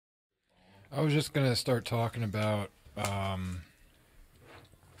I was just gonna start talking about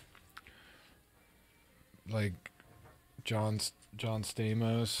like John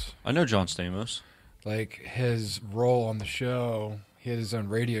Stamos, I know John Stamos. like his role on the show. He had his own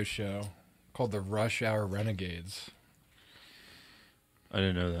radio show called the Rush Hour Renegades. I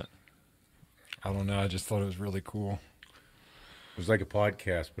didn't know that. I don't know. I just thought it was really cool. It was like a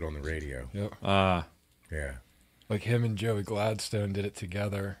podcast, but on the radio. Yep. Yeah. Like him and Joey Gladstone did it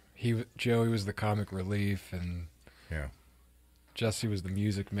together. Joey was the comic relief, and Yeah. Jesse was the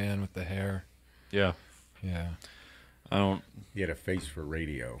music man with the hair. Yeah. Yeah. I don't. He had a face for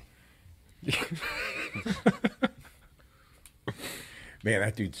radio. Man,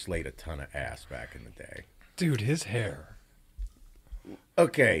 that dude slayed a ton of ass back in the day. Dude, his hair.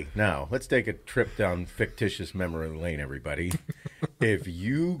 Okay, now let's take a trip down fictitious memory lane, everybody. If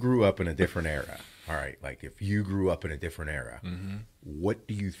you grew up in a different era, all right, like if you grew up in a different era, what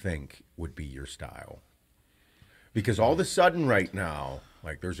do you think would be your style? Because all of a sudden right now,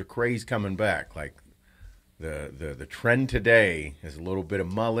 like there's a craze coming back. Like the trend today is a little bit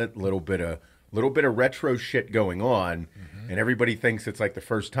of mullet, a little bit of retro shit going on, and everybody thinks it's like the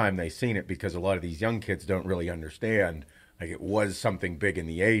first time they've seen it because a lot of these young kids don't really understand. Like it was something big in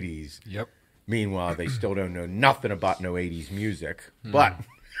the 80s. Yep. Meanwhile, they still don't know nothing about no 80s music. But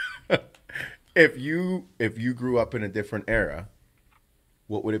if you grew up in a different era,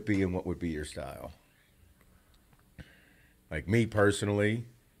 what would it be and what would be your style? Like me personally,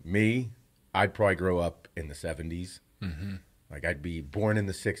 I'd probably grow up in the 70s. Like I'd be born in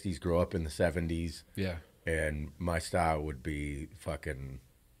the 60s, grow up in the 70s. Yeah. And my style would be fucking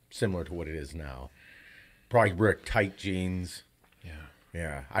similar to what it is now. Probably ripped tight jeans. Yeah.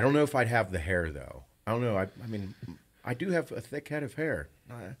 Yeah. I don't know if I'd have the hair, though. I don't know. I mean, I do have a thick head of hair.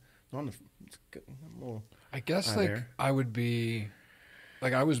 I guess like there. I would be,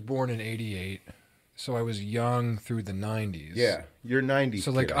 like I was born in '88, so I was young through the '90s. Yeah, you're 90s.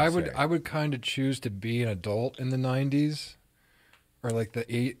 So like kid, I would kind of choose to be an adult in the '90s, or like the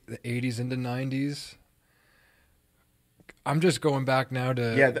 '80s into '90s. I'm just going back now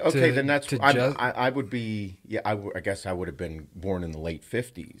to okay. Then that's to I would be. Yeah, I guess I would have been born in the late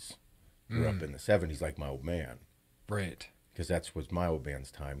 50s. Grew up in the 70s, like my old man. Right. Because was my old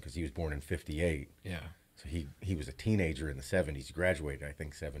man's time. Because he was born in 58. Yeah. So he was a teenager in the 70s. He graduated, I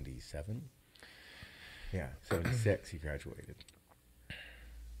think, 77. Yeah, 76. He graduated.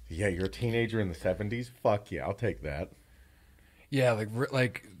 Yeah, you're a teenager in the 70s. Fuck yeah, I'll take that. Yeah,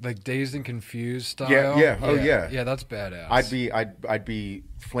 like Dazed and Confused style. Yeah. Oh yeah. Yeah, that's badass. I'd be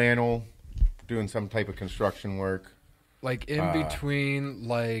flannel, doing some type of construction work. Like in between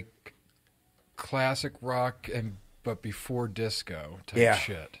like classic rock but before disco type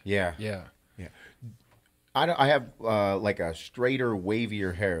shit. Yeah. Yeah. Yeah. I have like a straighter,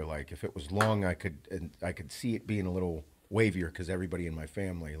 wavier hair. Like if it was long, I could see it being a little wavier because everybody in my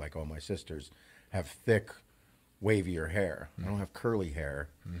family, like all my sisters, have thick, wavier hair. I don't have curly hair,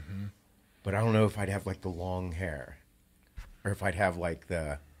 but I don't know if I'd have like the long hair, or if I'd have like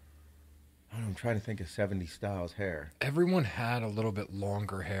the. I don't know, I'm trying to think of 70s styles hair. Everyone had a little bit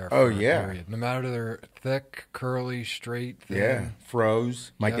longer hair. Oh, a yeah. period. No matter they're thick, curly, straight. Thin. Yeah,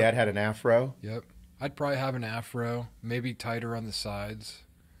 froze. My Yep. dad had an afro. Yep. I'd probably have an afro, maybe tighter on the sides,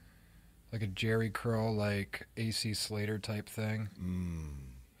 like a Jerry curl, like AC Slater type thing.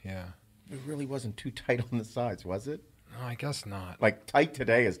 Yeah. It really wasn't too tight on the sides, was it? No, I guess not. Like tight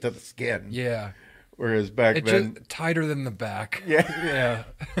today is to the skin. Yeah. Whereas back It's then, just tighter than the back. Yeah. Yeah.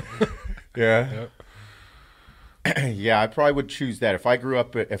 yeah, Yep. yeah. I probably would choose that if I grew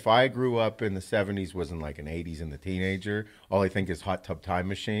up in the 70s, wasn't like an 80s and the teenager. All I think is Hot Tub Time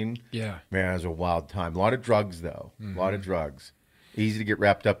Machine. Yeah. Man, it was a wild time. A lot of drugs though. A lot of drugs. Easy to get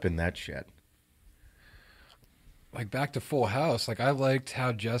wrapped up in that shit. Like back to Full House, like I liked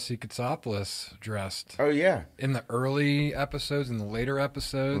how Jesse Katsopoulos dressed Oh yeah. in the early episodes and the later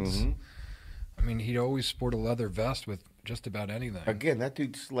episodes. I mean, he'd always sport a leather vest with just about anything. Again, that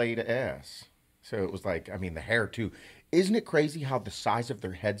dude slayed ass. So it was like, I mean, the hair too. Isn't it crazy how the size of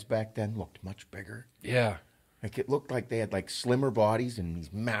their heads back then looked much bigger? Yeah. Like it looked like they had like slimmer bodies and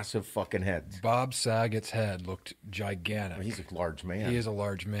these massive fucking heads. Bob Saget's head looked gigantic. Well, he's a large man. He is a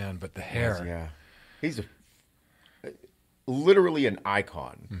large man, but the hair. Yeah. He's literally an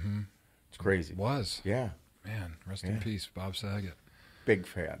icon. It's crazy. Was. Yeah. Man, rest in peace, Bob Saget. Big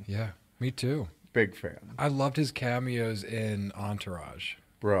fan. Yeah, me too. Big fan. I loved his cameos in Entourage.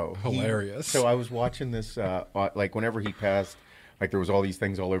 Bro. Hilarious. So I was watching this, like whenever he passed, like there was all these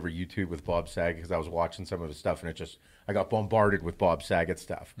things all over YouTube with Bob Saget because I was watching some of his stuff and I got bombarded with Bob Saget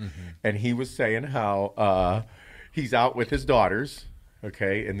stuff. And he was saying how he's out with his daughters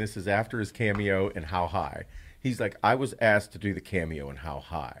Okay, and this is after his cameo in How High. He's like, I was asked to do the cameo in How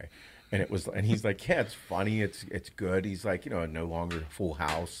High. And he's like, yeah, it's funny, it's good. He's like, no longer Full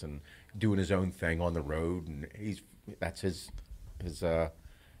House and doing his own thing on the road, and that's his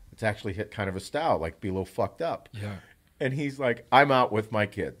it's actually hit kind of a style, like be a little fucked up. Yeah. And he's like, I'm out with my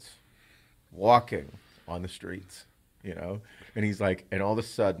kids, walking on the streets, and he's like, and all of a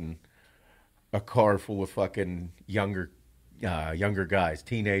sudden, a car full of fucking younger guys,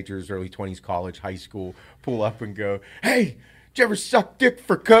 teenagers, early 20s, college, high school, pull up and go, hey, did you ever suck dick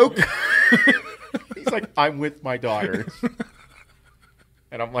for coke? He's like, I'm with my daughters.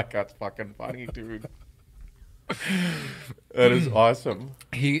 And I'm like, that's fucking funny, dude. That is awesome.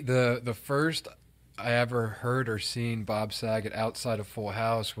 The first I ever heard or seen Bob Saget outside of Full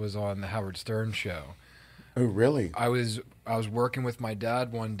House was on the Howard Stern show. Oh, really? I was working with my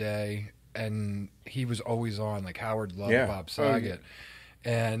dad one day, and he was always on. Like, Howard loved Bob Saget. Oh,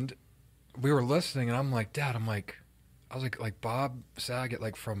 yeah. And we were listening, and I'm like, Dad, I was like Bob Saget,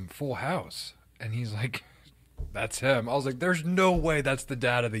 like from Full House. And he's like, that's him. I was like, there's no way that's the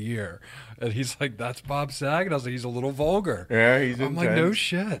dad of the year. And he's like, that's Bob Saget. I was like, he's a little vulgar. Yeah, he's I'm intense. like, no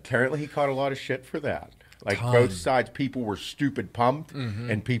shit. Apparently he caught a lot of shit for that. Like, Ton. both sides, people were stupid pumped,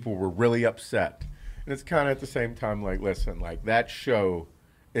 and people were really upset. And it's kind of at the same time like, listen, like, that show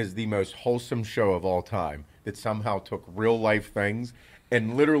is the most wholesome show of all time that somehow took real life things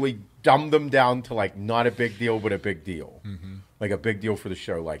and literally dumbed them down to, like, not a big deal, but a big deal. Mm-hmm. Like, a big deal for the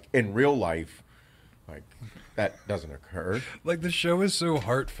show. Like, in real life, like, that doesn't occur. Like, the show is so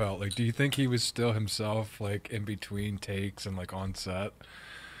heartfelt. Like, do you think he was still himself, like, in between takes and, like, on set?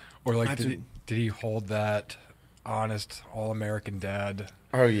 Or, like, did he hold that honest, all-American dad?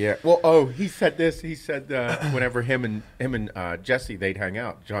 Oh, yeah. Well, he said this. He said whenever him and Jesse, they'd hang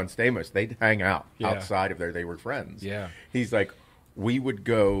out, John Stamos, they'd hang out outside of there. They were friends. Yeah. He's like, we'd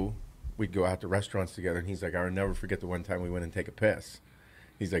go out to restaurants together, and he's like, I'll never forget the one time we went and take a piss.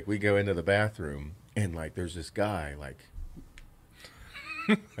 He's like, we go into the bathroom, and, like, there's this guy, like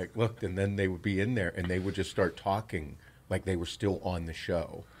looked, and then they would be in there, and they would just start talking like they were still on the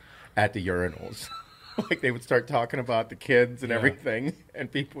show at the urinals. Like, they would start talking about the kids and everything,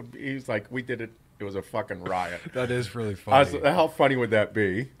 and people would be, he was like, we did it. It was a fucking riot. That is really funny. How funny would that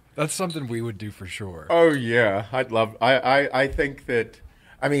be? That's something we would do for sure. Oh, yeah. I think that,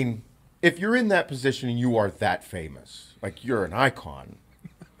 I mean, if you're in that position and you are that famous, like, you're an icon.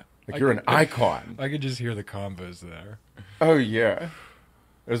 Like, you're an icon. I could just hear the combos there. Oh, yeah.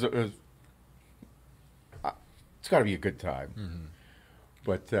 It's got to be a good time. Mm-hmm.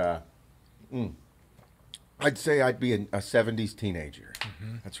 But I'd say I'd be a 70s teenager.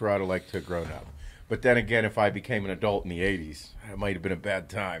 Mm-hmm. That's where I'd like to have grown up. But then again, if I became an adult in the 80s, it might have been a bad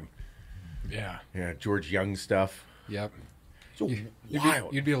time. Yeah. Yeah, George Young stuff. Yep. So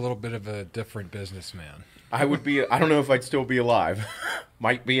wild. You'd be a little bit of a different businessman. I would be. I don't know if I'd still be alive.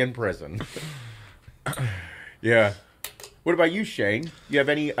 Might be in prison. Yeah. What about you, Shane? You have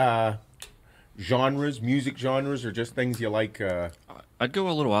any genres, music genres, or just things you like? I'd go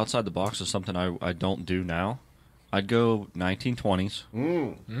a little outside the box of something I don't do now. I'd go 1920s,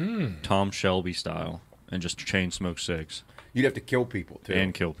 Tom Shelby style, and just chain smoke cigs. You'd have to kill people, too.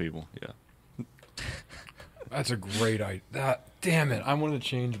 And kill people, yeah. That's a great idea. Damn it, I wanted to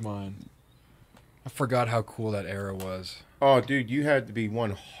change mine. I forgot how cool that era was. Oh, dude, you had to be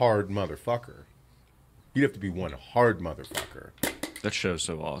one hard motherfucker. You'd have to be one hard motherfucker. That show's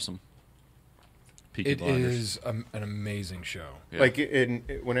so awesome. It is an amazing show. Yeah. Like,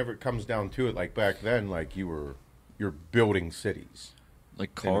 whenever it comes down to it, like, back then, like, you're building cities.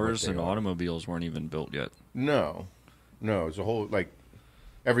 Like, cars and automobiles weren't even built yet. No. It's a whole, like,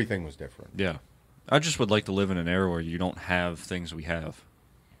 everything was different. Yeah. I just would like to live in an era where you don't have things we have.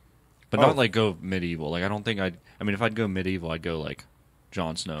 But not, like, go medieval. Like, I don't think I mean, if I'd go medieval, I'd go, like,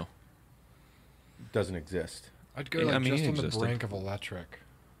 Jon Snow. Doesn't exist. I'd go, just on the brink of electric,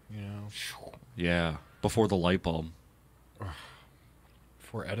 you know? Yeah. Before the light bulb.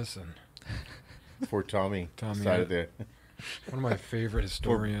 Before Edison. Before Tommy decided to... One of my favorite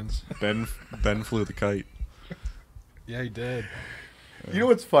historians. Ben flew the kite. Yeah, he did. You know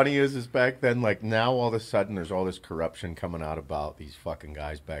what's funny is back then, like, now all of a sudden there's all this corruption coming out about these fucking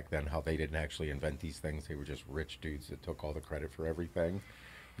guys back then, how they didn't actually invent these things. They were just rich dudes that took all the credit for everything.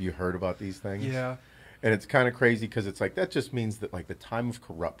 Have you heard about these things? Yeah. And it's kind of crazy because it's like, that just means that, like, the time of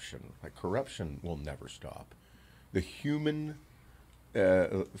corruption, like, corruption will never stop. The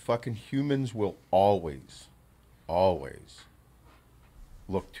fucking humans will always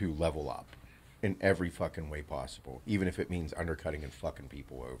look to level up in every fucking way possible, even if it means undercutting and fucking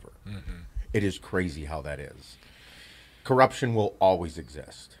people over. Mm-hmm. It is crazy how that is. corruption will always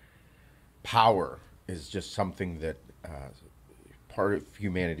exist. Power is just something that part of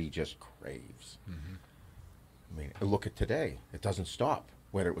humanity just craves. I mean, look at today. It doesn't stop,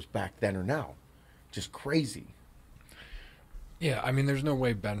 whether it was back then or now. Just crazy. Yeah, I mean, there's no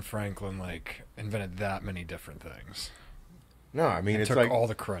way Ben Franklin, like, invented that many different things. No, I mean, He it's took like... all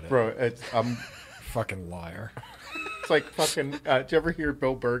the credit. Bro, it's... Fucking liar. It's like fucking... did you ever hear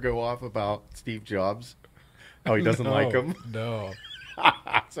Bill Burr go off about Steve Jobs? How he doesn't like him? No.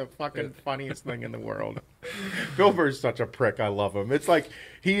 It's the fucking funniest thing in the world. Bill Burr's such a prick. I love him. It's like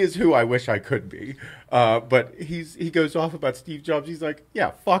he is who I wish I could be. But he goes off about Steve Jobs. He's like,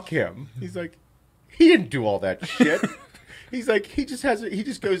 yeah, fuck him. He's like, he didn't do all that shit. He's like, he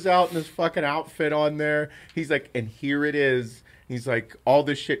just goes out in this fucking outfit on there. He's like, and here it is. He's like, all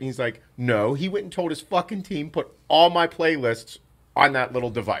this shit. And he's like, no, he went and told his fucking team, put all my playlists on that little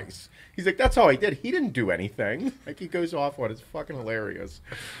device. He's like, that's all he did. He didn't do anything. Like, he goes off on it. It's fucking hilarious.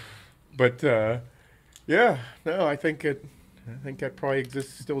 But, yeah, no, I think that probably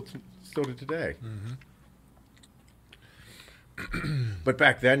exists still to today. But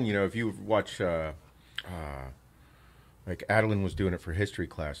back then, you know, if you watch, like Adeline was doing it for history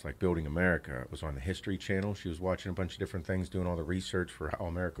class, like Building America. It was on the History Channel. She was watching a bunch of different things, doing all the research for how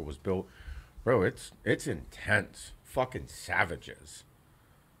America was built. Bro, it's intense. Fucking savages.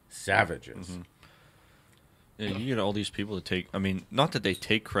 Yeah, you get all these people to take, I mean, not that they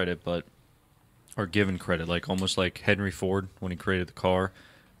take credit, but are given credit, like almost like Henry Ford when he created the car.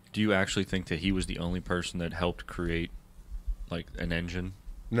 Do you actually think that he was the only person that helped create like an engine?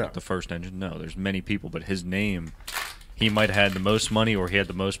 No. The first engine? No, there's many people, but his name, he might have had the most money or he had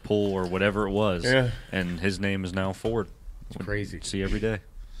the most pull or whatever it was. Yeah. And his name is now Ford. It's crazy. See every day.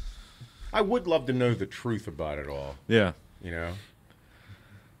 I would love to know the truth about it all. Yeah. You know?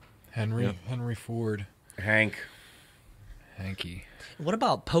 Henry Ford. Hanky. What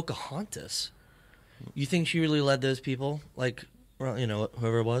about Pocahontas? You think she really led those people? Like, well, you know,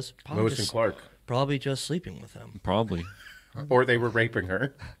 whoever it was? Lewis and Clark. Probably just sleeping with him. Probably. Or they were raping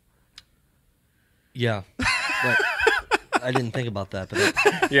her. Yeah. But I didn't think about that.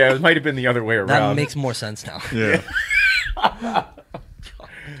 But Yeah, it might have been the other way around. that makes more sense now. Yeah.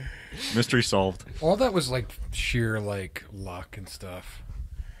 Mystery solved. All that was like sheer like luck and stuff.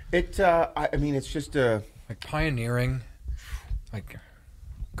 I mean, it's just Like pioneering, like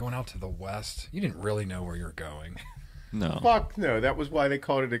going out to the west. You didn't really know where you're going. No. fuck no. That was why they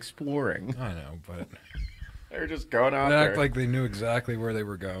called it exploring. I know, but They were just going out they there. act like they knew exactly where they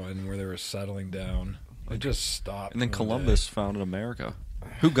were going, where they were settling down. They just stopped. And then one Columbus day. founded America.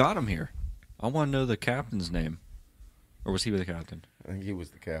 Who got him here? I want to know the captain's name. Or was he the captain? I think he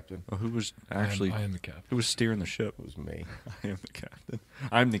was the captain. Or who was actually... I am the captain. Who was steering the ship? It was me. I am the captain.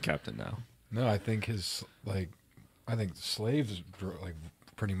 I'm the captain now. No, I think I think the slaves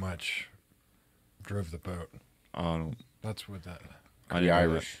pretty much drove the boat. That's what that. I The didn't know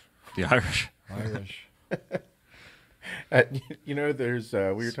Irish. that. The Irish. Irish. You know, there's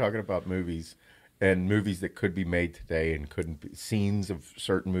we were talking about movies and movies that could be made today and couldn't be. Scenes of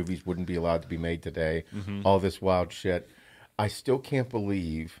certain movies wouldn't be allowed to be made today. Mm-hmm. All this wild shit. I still can't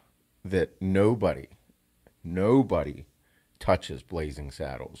believe that nobody touches Blazing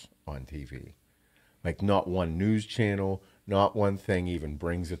Saddles on TV. Like, not one news channel, not one thing even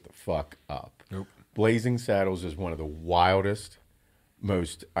brings it the fuck up. Nope. Blazing Saddles is one of the wildest,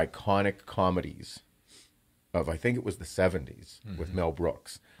 most iconic comedies of, I think it was the 70s with Mel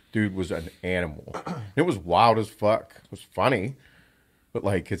Brooks. Dude was an animal. It was wild as fuck. It was funny. But,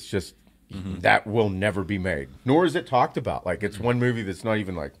 like, it's just, that will never be made. Nor is it talked about. Like, it's one movie that's not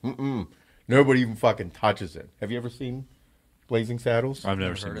even like, nobody even fucking touches it. Have you ever seen Blazing Saddles? I've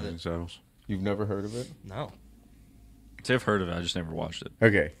never Never seen heard of Blazing it. Saddles. You've never heard of it? No. See, I've heard of it. I just never watched it.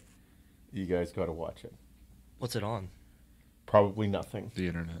 Okay. You guys got to watch it. What's it on? Probably nothing. The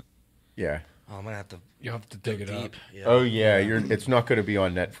internet. Yeah. Oh, I'm going to have to You have to dig go it up. deep. Yeah. Oh, yeah. It's not going to be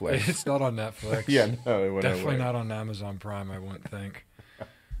on Netflix. It's not on Netflix. Yeah, no. Definitely not on Amazon Prime, I wouldn't think.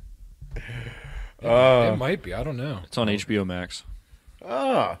 Oh. It might be. I don't know. It's on HBO Max.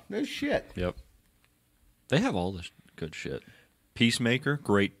 Oh, no shit. Yep. They have all this good shit. Peacemaker,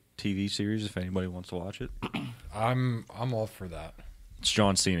 great TV series if anybody wants to watch it. I'm all for that. It's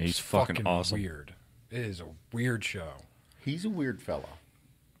John Cena. He's It's fucking awesome. Weird. It is a weird show. He's a weird fella.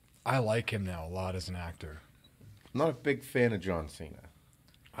 I like him now a lot as an actor. I'm not a big fan of John Cena.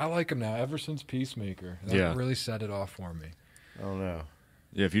 I like him now ever since Peacemaker. That Yeah. really set it off for me. I don't know.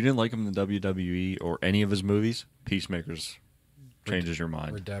 Yeah, if you didn't like him in the WWE or any of his movies, Peacemaker's changes your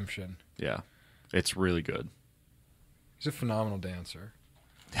mind. Redemption. Yeah. It's really good. He's a phenomenal dancer.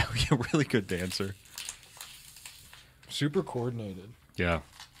 Yeah, really good dancer. Super coordinated. Yeah.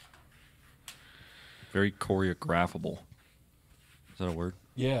 Very choreographable. Is that a word?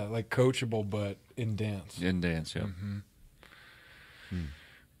 Yeah, like coachable, but in dance. In dance, yeah.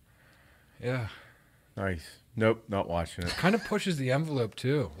 Yeah. Nice. Nope, not watching it. Kind of pushes the envelope,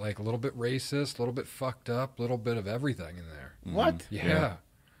 too. Like a little bit racist, a little bit fucked up, a little bit of everything in there. What? Yeah.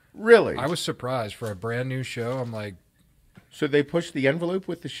 Really? I was surprised for a brand new show. I'm like, So they pushed the envelope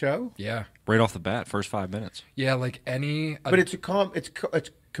with the show? yeah. Right off the bat, first 5 minutes. Yeah, like any... But it's it's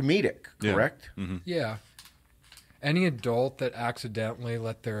comedic, Yeah. correct? Yeah. Any adult that accidentally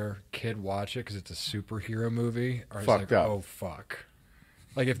let their kid watch it because it's a superhero movie are Fucked like, up. oh, fuck.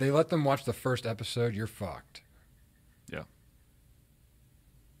 Like, if they let them watch the first episode, you're fucked. Yeah.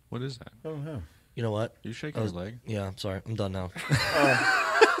 What is that? I don't know. You know what? You shaking your leg? Yeah, I'm sorry. I'm done now.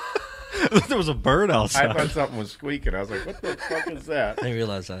 There was a bird I outside. thought something was squeaking. I was like, what the fuck is I that? didn't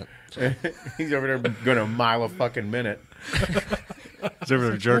realize that. He's over there going a mile a fucking minute. He's over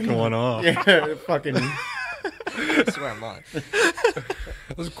there jerking one off. Yeah, fucking... I swear I'm not.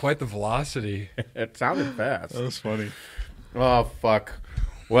 That was quite the velocity. It sounded fast. That was funny. Oh, fuck.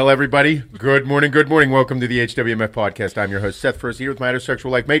 Well, everybody, good morning, good morning. Welcome to the HWMF Podcast. I'm your host, Seth, Feroce, here with my heterosexual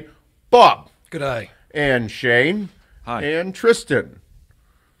life mate, Bob. Good eye. And Shane. Hi. And Tristan.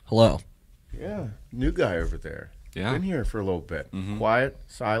 Hello. Yeah, new guy over there. Yeah. Been here for a little bit. Quiet,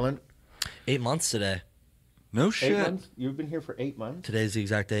 silent. 8 months today. No 8 shit. months? You've been here for 8 months? Today's the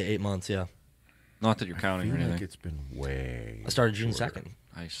exact day, 8 months, yeah. Not that you're I counting or feel anything. like it's been way... I started June shorter. 2nd.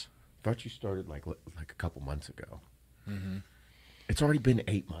 Nice. Thought you started like a couple months ago. It's already been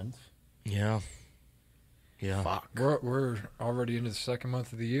 8 months? Yeah. Yeah. Fuck. We're already into the second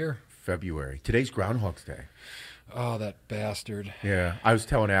month of the year. February. Today's Groundhog's Day. Oh, that bastard. Yeah, I was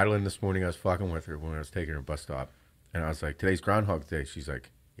telling Adeline this morning, I was fucking with her when I was taking her bus stop. And I was like, today's Groundhog's Day. She's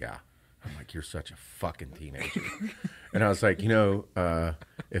like, yeah. I'm like, you're such a fucking teenager. And I was like,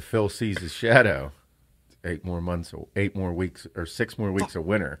 if Phil sees his shadow, 8 more weeks, or 6 more weeks of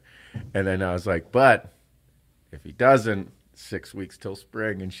winter. And then I was like, but if he doesn't, 6 weeks till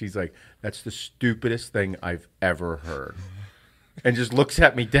spring. And she's like, that's the stupidest thing I've ever heard. And just looks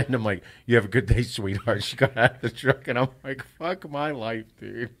at me dead, and I'm like, you have a good day, sweetheart. She got out of the truck, and I'm like, fuck my life,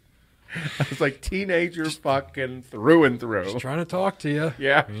 dude. I was like, teenager fucking through and through. Just trying to talk to you.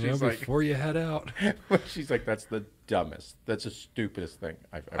 Yeah, she's like, before you head out. She's like, that's the dumbest. That's the stupidest thing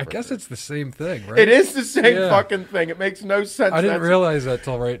I've ever I guess heard. it's the same thing, right? It is the same Yeah. fucking thing. It makes no sense. I didn't realize that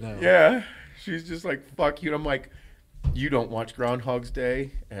till right now. Yeah. She's just like, fuck you. And I'm like, you don't watch Groundhog's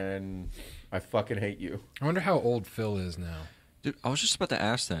Day, and I fucking hate you. I wonder how old Phil is now. Dude, I was just about to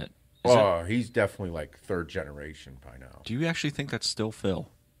ask that. He's definitely like third generation by now. Do you actually think that's still Phil?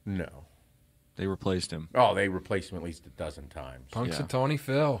 No. They replaced him. Oh, they replaced him at least a dozen times. Punxsutawney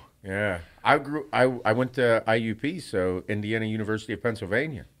Phil. Yeah. I went to IUP, so Indiana University of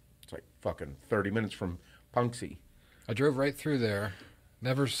Pennsylvania. It's like fucking 30 minutes from Punxsy. I drove right through there.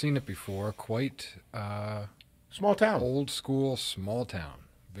 Never seen it before. Quite Small town. old school, small town.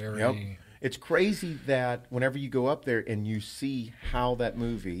 Very. Yep. It's crazy that whenever you go up there and you see how that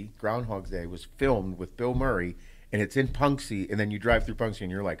movie, Groundhog's Day, was filmed with Bill Murray, and it's in Punxsy, and then you drive through Punxsy and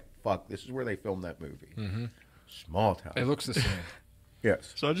you're like, fuck, this is where they filmed that movie. Mm-hmm. Small town. It looks the same.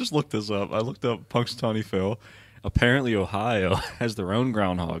 Yes. So I just looked this up. I looked up Punxsutawney Phil. Apparently, Ohio has their own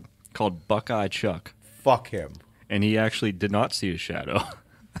groundhog called Buckeye Chuck. Fuck him. And he actually did not see his shadow.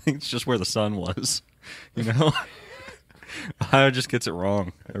 I think it's just where the sun was. You know? Ohio just gets it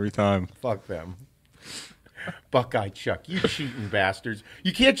wrong every time. Fuck them. Buckeye Chuck, you cheating bastards.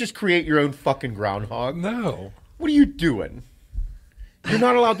 You can't just create your own fucking groundhog. No. What are you doing? You're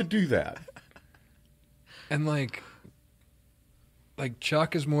not allowed to do that. And like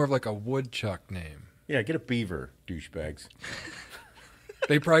Chuck is more of like a woodchuck name. Yeah, get a beaver, douchebags.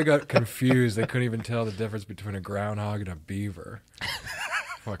 They probably got confused. They couldn't even tell the difference between a groundhog and a beaver.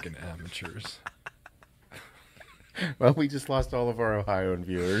 Fucking amateurs. Well, we just lost all of our Ohioan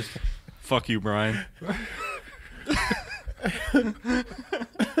viewers. Fuck you, Brian.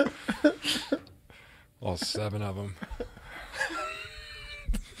 All 7 of them.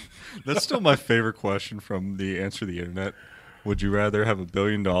 That's still my favorite question from the Answer the Internet. Would you rather have $1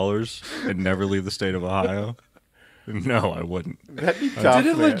 billion and never leave the state of Ohio? No, I wouldn't. That'd be tough,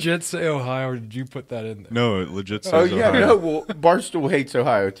 Did it man. legit say Ohio, or did you put that in there? No, it legit says Oh, yeah, Ohio. no, well, Barstool hates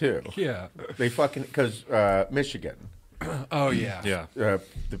Ohio, too. Yeah. They fucking, because Michigan. Oh, yeah. Yeah.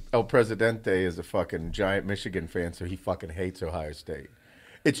 El Presidente is a fucking giant Michigan fan, so he fucking hates Ohio State.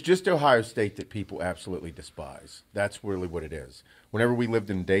 It's just Ohio State that people absolutely despise. That's really what it is. Whenever we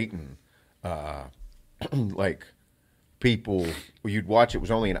lived in Dayton, like people, you'd watch, it was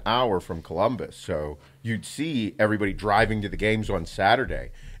only an hour from Columbus, so you'd see everybody driving to the games on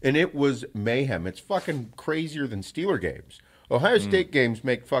Saturday, and it was mayhem. It's fucking crazier than Steeler games. Ohio State games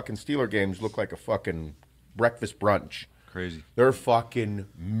make fucking Steeler games look like a fucking breakfast brunch. Crazy. They're fucking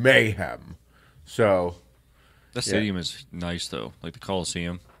mayhem. So that stadium is nice though, like the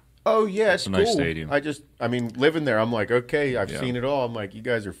Coliseum. Oh yeah, it's a cool. nice stadium. I mean, living there, I'm like, okay, I've seen it all. I'm like, you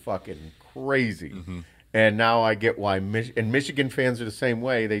guys are fucking crazy. And now I get why. And Michigan fans are the same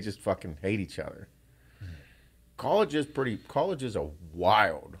way. They just fucking hate each other. College is a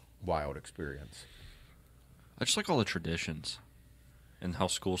wild experience. I just like all the traditions and how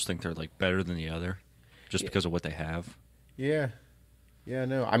schools think they're like better than the other just because of what they have. Yeah. Yeah,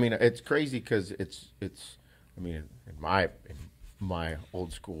 no. I mean, it's crazy because it's. I mean, in my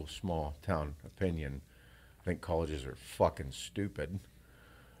old school small town opinion, I think colleges are fucking stupid.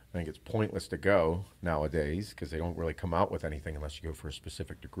 I think it's pointless to go nowadays because they don't really come out with anything unless you go for a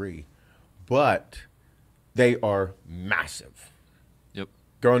specific degree. But they are massive. Yep.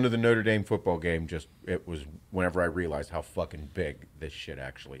 Going to the Notre Dame football game, it was whenever I realized how fucking big this shit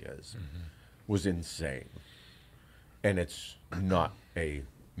actually is, was insane. And it's not a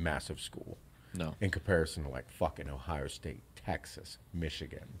massive school. No. In comparison to like fucking Ohio State, Texas,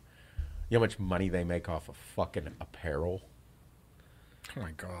 Michigan. You know how much money they make off of fucking apparel? Oh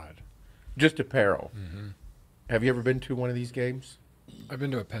my God. Just apparel. Have you ever been to one of these games? I've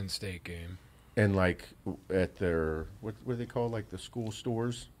been to a Penn State game. And like at their, what do they call, like the school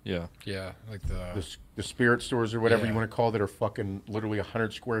stores? Yeah. Yeah, like The spirit stores or whatever Yeah. you want to call that are fucking literally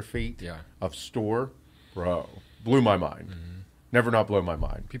 100 square feet Yeah. of store. Bro, blew my mind. Never not blow my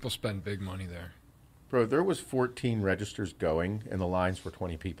mind. People spend big money there. Bro, there was 14 registers going, and the lines were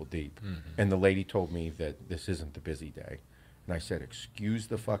 20 people deep. And the lady told me that this isn't the busy day. And I said, excuse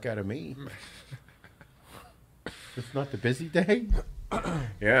the fuck out of me. It's not the busy day?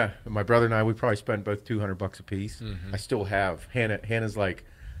 Yeah. And my brother and I, we probably spent both $200 a piece. I still have, Hannah's like,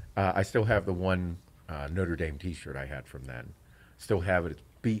 I still have the one Notre Dame t-shirt I had from then. Still have it. It's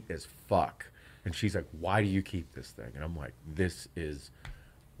beat as fuck. And she's like, why do you keep this thing? And I'm like, this is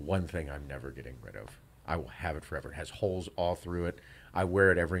one thing I'm never getting rid of. I will have it forever. It has holes all through it. I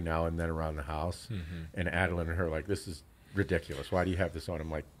wear it every now and then around the house. And Adeline and her are like, this is ridiculous. Why do you have this on?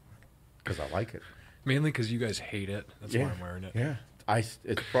 I'm like, because I like it. Mainly because you guys hate it. That's why I'm wearing it. Yeah.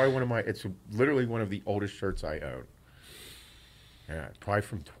 It's probably it's literally one of the oldest shirts I own. Yeah, probably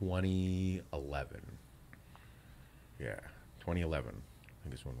from 2011. Yeah, 2011. I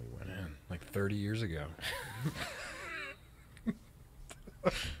think is when we went. Man, like 30 years ago.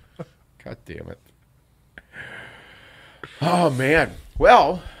 God damn it. Oh, man.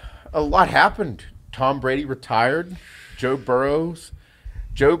 Well, a lot happened. Tom Brady retired. Joe Burrow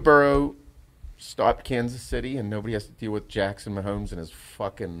stopped Kansas City, and nobody has to deal with Jackson Mahomes and his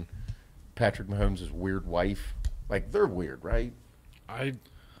fucking Patrick Mahomes' weird wife. Like, they're weird, right? I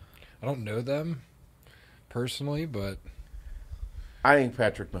don't know them personally, but I think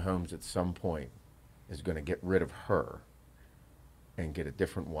Patrick Mahomes at some point is going to get rid of her and get a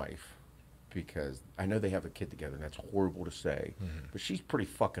different wife, because I know they have a kid together, and that's horrible to say, but she's pretty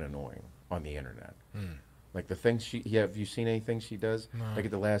fucking annoying on the internet. Like the things have you seen anything she does? No. Like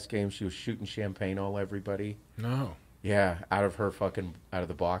at the last game, she was shooting champagne all everybody. no. Yeah, out of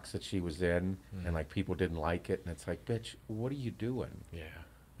the box that she was in, and like people didn't like it, and it's like, bitch, what are you doing? Yeah.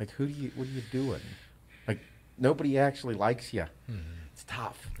 Like, what are you doing? Like, nobody actually likes you. It's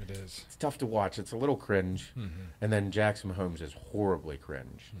tough. It is. It's tough to watch. It's a little cringe. And then Jackson Mahomes is horribly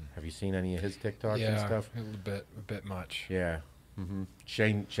cringe. Have you seen any of his TikToks and stuff? a bit much. Yeah.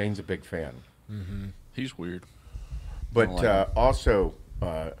 Shane's a big fan. He's weird. But I like him. also,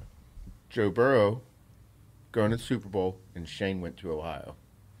 Joe Burrow going to the Super Bowl, and Shane went to Ohio.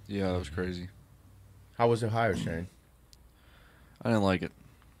 Yeah, that was crazy. How was Ohio, Shane? I didn't like it.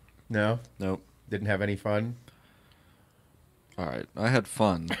 No? Nope. Didn't have any fun? All right, I had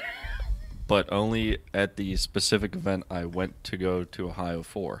fun, but only at the specific event I went to go to Ohio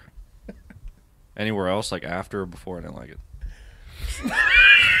for. Anywhere else, like after or before, I didn't like it.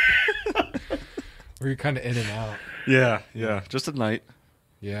 Were you kind of in and out? Yeah, just a night.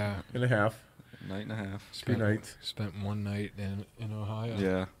 Yeah. And a half. Night and a half. Two nights. Spent one night in Yeah.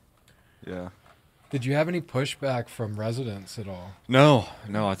 Ohio. Yeah. Did you have any pushback from residents at all? No,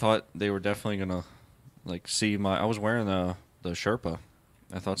 I thought they were definitely gonna like see I was wearing the Sherpa.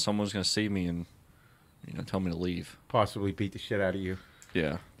 I thought someone was gonna see me and tell me to leave. Possibly beat the shit out of you.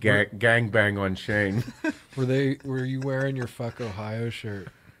 Yeah. Gang bang on Shane. Were you wearing your Fuck Ohio shirt?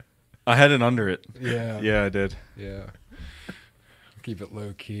 I had it under it. Yeah. Yeah, I did. Yeah. Keep it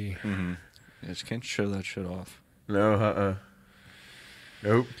low key. Mm-hmm. Yeah, just can't show that shit off. No,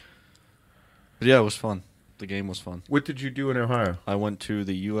 nope. But yeah, it was fun. The game was fun. What did you do in Ohio? I went to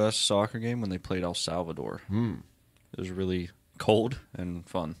the U.S. soccer game when they played El Salvador. It was really cold and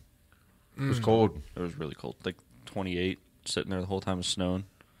fun. It was cold. It was really cold. Like 28, sitting there the whole time, it was snowing.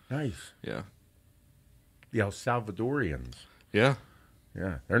 Nice. Yeah. The El Salvadorians. Yeah.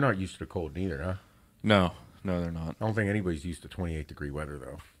 Yeah. They're not used to the cold neither, huh? No, they're not. I don't think anybody's used to 28-degree weather,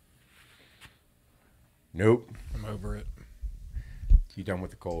 though. Nope. I'm over it. You done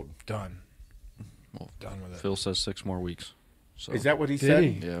with the cold? Done. Well, Done with it. Phil says 6 more weeks. So. Is that what he Did said? he?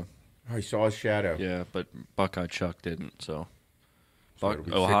 Yeah. Oh, he saw his shadow. Yeah, but Buckeye Chuck didn't, so. So it'll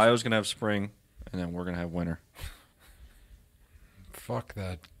be Ohio's going to have spring, and then we're going to have winter. Fuck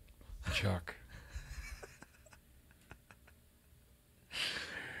that, Chuck.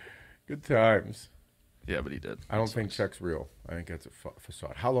 Good times. Yeah, but he did. I don't think Chuck's real. I think that's a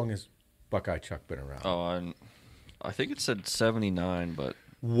facade. How long has Buckeye Chuck been around? Oh, I think it said 79, but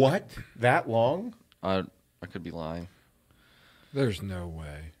What? That long? I could be lying. There's no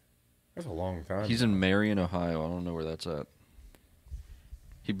way. That's a long time. He's in Marion, Ohio. I don't know where that's at.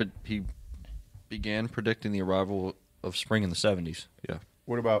 He began predicting the arrival of spring in the 70s. Yeah.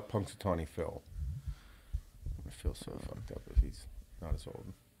 What about Punxsutawney Phil? I feel so fucked up if he's not as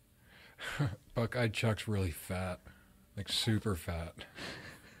old. Buckeye Chuck's really fat. Like, super fat.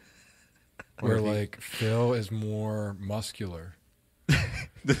 What Where, if he- like, Phil is more muscular.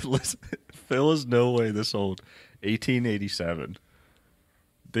 Listen, Phil is no way this old. 1887.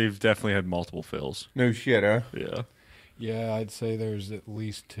 They've definitely had multiple Phils. No shit, huh? Yeah. Yeah, I'd say there's at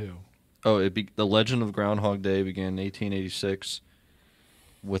least 2. Oh, the legend of Groundhog Day began in 1886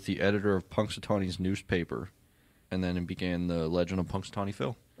 with the editor of Punxsutawney's newspaper, and then it began the legend of Punxsutawney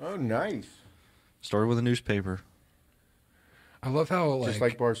Phil. Oh, nice. Started with a newspaper. I love how, like, Just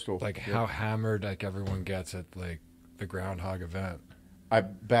like Barstool. like Yep. how hammered, like, everyone gets at, like, the Groundhog event.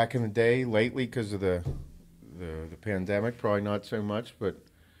 Back in the day, lately, because of the pandemic, probably not so much, but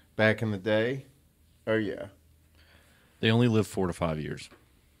back in the day, oh, yeah. They only live 4 to 5 years.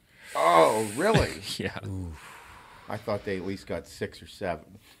 Oh, really? Yeah. I thought they at least got 6 or 7.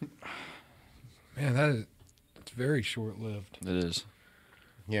 Man, it's very short-lived. It is.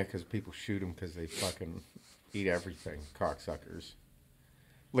 Yeah, because people shoot them because they fucking eat everything, cocksuckers.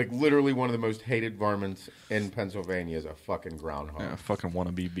 Like, literally one of the most hated varmints in Pennsylvania is a fucking groundhog. Yeah, fucking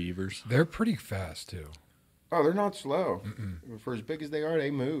wannabe beavers. They're pretty fast, too. Oh, they're not slow. For as big as they are, they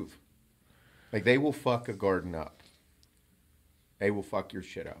move. Like, they will fuck a garden up. They will fuck your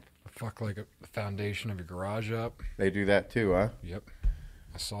shit up. Fuck, like, the foundation of your garage up. They do that too, huh? Yep.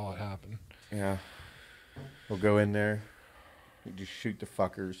 I saw it happen. Yeah. We'll go in there. We just shoot the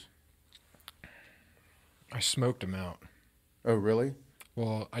fuckers. I smoked them out. Oh, really?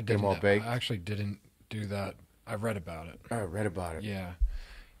 Well, I Get 'em didn't. all baked? I actually didn't do that. I read about it. Oh, I read about it. Yeah.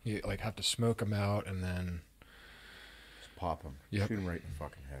 You, like, have to smoke them out, and then Just pop them. Yep. Shoot them right in the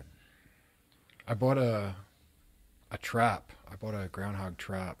fucking head. I bought a trap. I bought a groundhog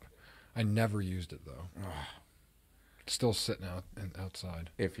trap. I never used it, though. It's still sitting outside.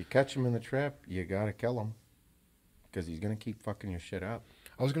 If you catch him in the trap, you gotta kill him. Because he's gonna keep fucking your shit up.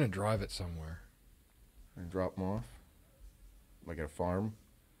 I was going to drive it somewhere. And drop him off. Like at a farm.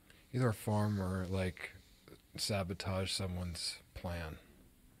 Either a farm or, like, sabotage someone's plan,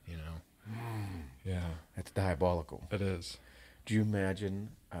 you know? Yeah, That's diabolical. it is. Do you imagine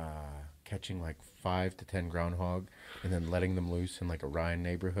catching like 5 to 10 groundhog and then letting them loose in like a Ryan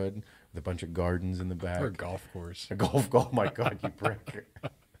neighborhood with a bunch of gardens in the back? Or a golf course. A golf goal. Oh my God, you prick.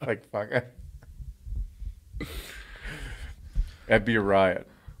 Like, fuck it. That'd be a riot.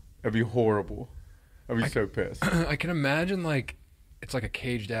 That'd be horrible. I'd be so pissed. I can imagine, like, it's like a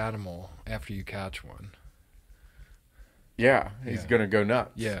caged animal after you catch one. Yeah, he's Yeah. gonna go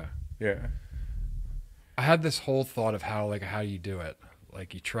nuts. Yeah. Yeah. I had this whole thought of how you do it.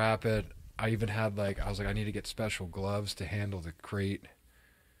 Like, you trap it. I even had, like, I was like, I need to get special gloves to handle the crate.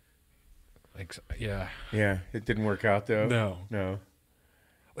 Like, yeah. Yeah, it didn't work out though. No.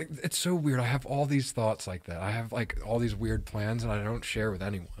 Like, it's so weird. I have all these thoughts like that. I have, like, all these weird plans, and I don't share with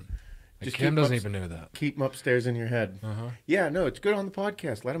anyone. Like, Just Kim keep doesn't ups- even know that. Keep them upstairs in your head. Uh-huh. Yeah, no, it's good on the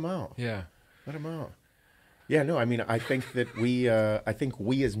podcast. Let them out. Yeah. Let them out. Yeah, no, I mean, I think that we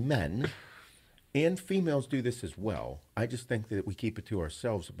as men and females do this as well. I just think that we keep it to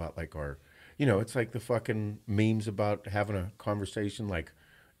ourselves about like our, it's like the fucking memes about having a conversation like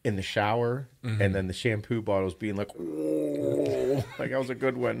in the shower and then the shampoo bottles being like, oh, like that was a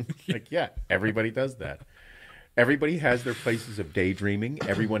good one. Like, yeah, everybody does that. Everybody has their places of daydreaming.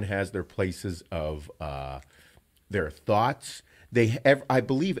 Everyone has their places of their thoughts. I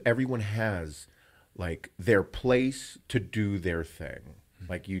believe everyone has like their place to do their thing.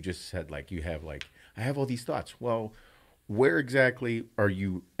 Like you just said, like you have like, I have all these thoughts. Well, where exactly are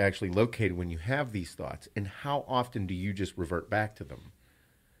you actually located when you have these thoughts? And how often do you just revert back to them?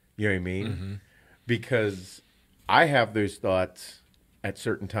 You know what I mean? Mm-hmm. Because I have those thoughts at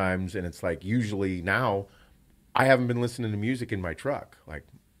certain times, and it's like usually now I haven't been listening to music in my truck. Like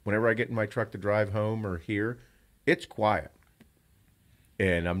whenever I get in my truck to drive home or here, it's quiet.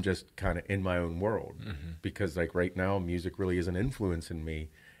 And I'm just kind of in my own world because like right now music really isn't influencing me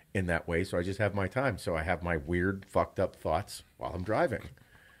in that way. So I just have my time. So I have my weird fucked up thoughts while I'm driving.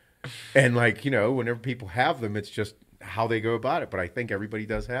 And like, you know, whenever people have them, it's just how they go about it. But I think everybody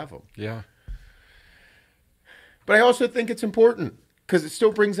does have them. Yeah. But I also think it's important because it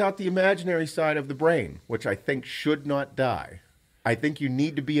still brings out the imaginary side of the brain, which I think should not die. I think you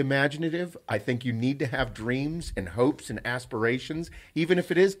need to be imaginative. I think you need to have dreams and hopes and aspirations, even if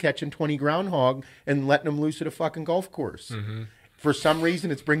it is catching 20 groundhog and letting them loose at a fucking golf course. Mm-hmm. For some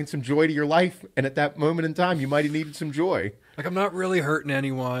reason, it's bringing some joy to your life, and at that moment in time, you might have needed some joy. Like, I'm not really hurting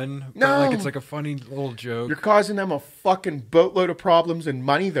anyone. No. But like, it's like a funny little joke. You're causing them a fucking boatload of problems and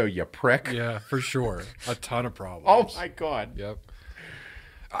money, though, you prick. Yeah, for sure. A ton of problems. Oh, my God. Yep.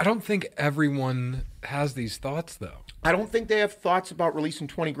 I don't think everyone has these thoughts, though. I don't think they have thoughts about releasing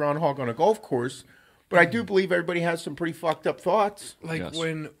 20 groundhog on a golf course, but I do believe everybody has some pretty fucked up thoughts. Like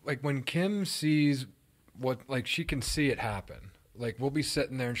when Kim sees what, like she can see it happen. Like we'll be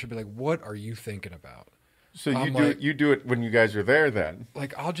sitting there and she'll be like, "What are you thinking about?" So you do it when you guys are there then.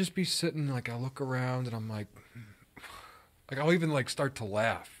 Like I'll just be sitting, like I'll look around and I'm like I'll even like start to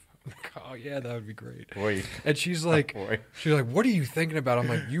laugh. I'm like, oh yeah, that would be great. Boy. And she's like, what are you thinking about? I'm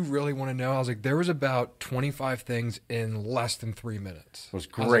like, you really want to know? I was like, there was about 25 things in less than 3 minutes. It was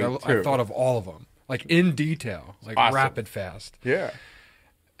great. I thought of all of them, like in detail, like awesome. Rapid fast. Yeah.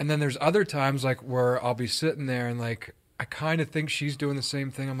 And then there's other times like where I'll be sitting there and like I kind of think she's doing the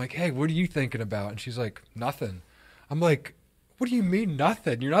same thing. I'm like, hey, what are you thinking about? And she's like, nothing. I'm like, what do you mean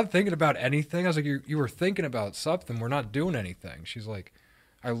nothing? You're not thinking about anything? I was like, you were thinking about something. We're not doing anything. She's like,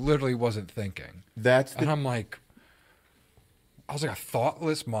 I literally wasn't thinking. And I'm like, I was like, a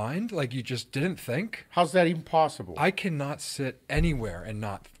thoughtless mind? Like, you just didn't think? How's that even possible? I cannot sit anywhere and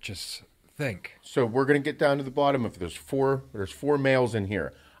not just think. So we're going to get down to the bottom. If there's four males in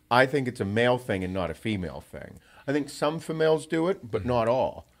here, I think it's a male thing and not a female thing. I think some females do it, but not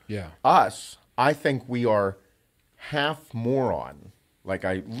all. Yeah. Us, I think we are half moron. Like,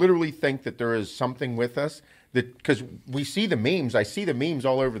 I literally think that there is something with us that, because we see the memes. I see the memes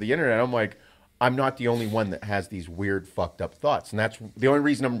all over the internet. I'm like, I'm not the only one that has these weird, fucked up thoughts. And that's the only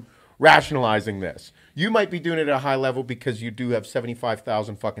reason I'm rationalizing this. You might be doing it at a high level because you do have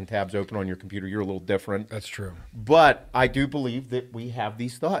 75,000 fucking tabs open on your computer. You're a little different. That's true. But I do believe that we have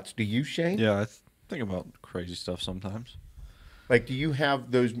these thoughts. Do you, Shane? Yeah, I think about crazy stuff sometimes. Like, do you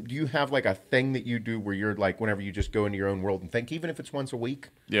have like a thing that you do where you're like, whenever you just go into your own world and think, even if it's once a week?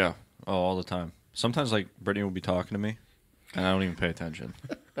 Yeah. Oh, all the time. Sometimes, like, Brittany will be talking to me, and I don't even pay attention.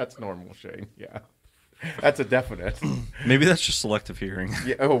 That's normal, Shane. Yeah. That's a definite. Maybe that's just selective hearing.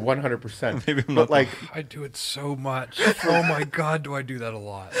 Yeah. Oh, 100%. Maybe I'm not. Like, I do it so much. Oh, my God, do I do that a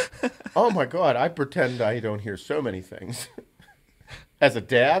lot. Oh, my God. I pretend I don't hear so many things. As a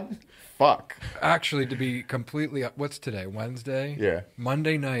dad, fuck. Actually, to be completely... What's today? Wednesday? Yeah.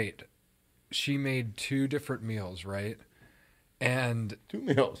 Monday night, she made 2 different meals, right? And... 2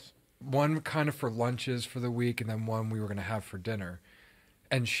 meals. One kind of for lunches for the week, and then one we were going to have for dinner.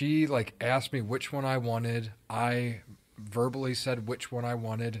 And she, like, asked me which one I wanted. I verbally said which one I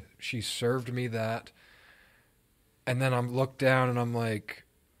wanted. She served me that. And then I looked down, and I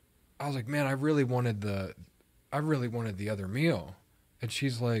was like, man, I really wanted the other meal. And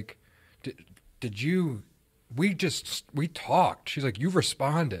she's like, did you... We talked. She's like, you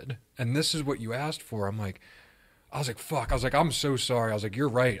responded, and this is what you asked for. I was like, fuck. I was like, I'm so sorry. I was like, you're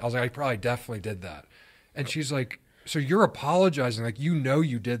right. I was like, I probably definitely did that. And she's like, so you're apologizing? Like, you know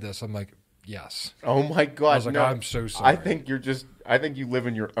you did this. I'm like, yes. Oh, my God. I was like, no, I'm so sorry. I think you live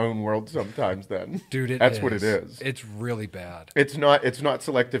in your own world sometimes then. Dude, That's what it is. It's really bad. It's not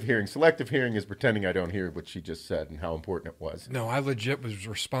selective hearing. Selective hearing is pretending I don't hear what she just said and how important it was. No, I legit was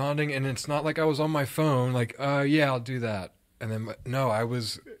responding, and it's not like I was on my phone like, yeah, I'll do that. And then, no, I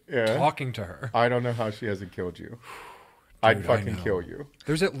was talking to her. I don't know how she hasn't killed you. Dude, I'd fucking kill you.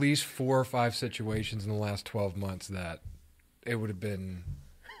 There's at least 4 or 5 situations in the last 12 months that it would have been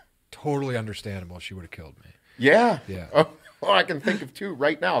totally understandable if she would have killed me. Yeah. Yeah. Oh, I can think of 2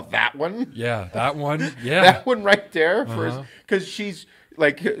 right now. That one. Yeah, that one. Yeah. That one right there. Because she's,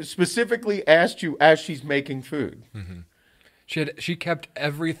 like, specifically asked you as she's making food. Mm-hmm. She kept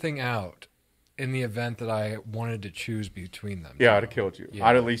everything out in the event that I wanted to choose between them. Yeah, I'd have killed you. Yeah.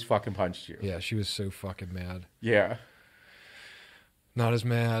 I'd at least fucking punched you. Yeah, she was so fucking mad. Yeah. Not as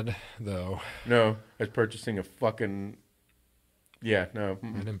mad, though. No, as purchasing a fucking... Yeah, no.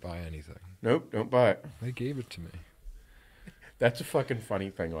 I didn't buy anything. Nope, don't buy it. They gave it to me. That's a fucking funny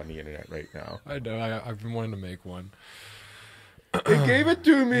thing on the internet right now. I know. I've been wanting to make one. They gave it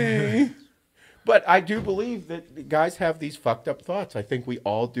to me. But I do believe that guys have these fucked up thoughts. I think we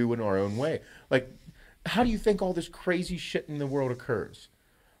all do in our own way. Like, how do you think all this crazy shit in the world occurs?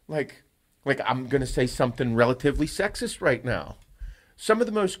 Like I'm going to say something relatively sexist right now. Some of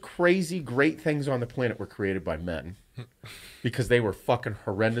the most crazy, great things on the planet were created by men because they were fucking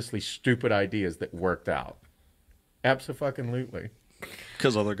horrendously stupid ideas that worked out. Abso-fucking-lutely.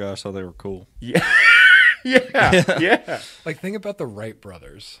 Because other guys thought they were cool. Yeah. yeah. Like, think about the Wright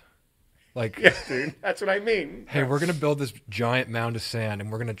brothers. Like, Yeah, dude. That's what I mean. hey, we're going to build this giant mound of sand,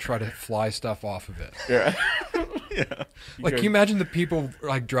 and we're going to try to fly stuff off of it. Yeah. Yeah. Like, can you imagine the people,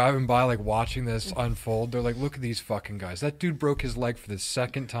 like, driving by, like, watching this unfold? They're like, look at these fucking guys. That dude broke his leg for the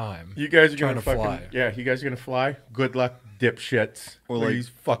second time. You guys are trying going to to fly. fucking... Yeah, you guys are going to fly? Good luck, dipshits. Or Or like- these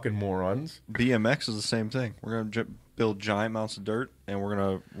fucking morons. BMX is the same thing. We're going to build giant amounts of dirt, and we're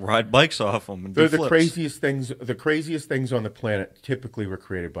going to ride bikes off them and do They're the flips. craziest things on the planet typically were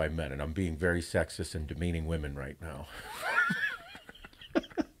created by men, and I'm being very sexist and demeaning women right now.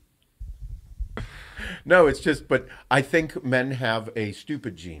 No, it's just, but I think men have a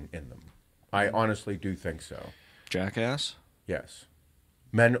stupid gene in them. I honestly do think so. Jackass? Yes.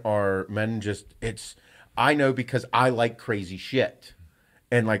 I know because I like crazy shit.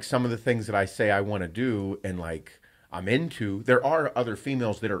 And like some of the things that I say I want to do and like I'm into, there are other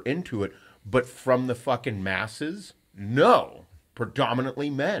females that are into it, but from the fucking masses, no. Predominantly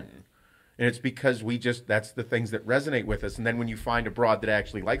men. And it's because that's the things that resonate with us. And then when you find a broad that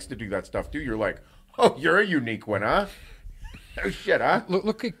actually likes to do that stuff too, you're like, oh, you're a unique one, huh? Oh shit, huh?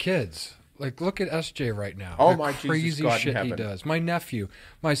 Look at kids. Like, look at SJ right now. Oh, The my Jesus, crazy God in shit he heaven. does. My nephew.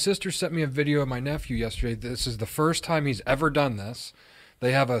 My sister sent me a video of my nephew yesterday. This is the first time he's ever done this.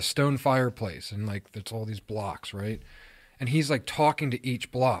 They have a stone fireplace, and, like, there's all these blocks, right? And he's, like, talking to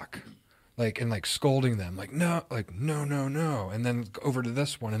each block, like, and, like, scolding them. Like, no, no. And then over to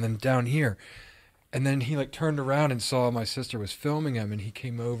this one, and then down here. And then he, like, turned around and saw my sister was filming him, and he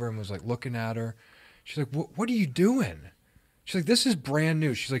came over and was, like, looking at her. She's like, what are you doing? She's like, this is brand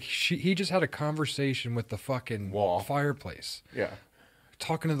new. She's like, he just had a conversation with the fucking Wall. fireplace. Yeah.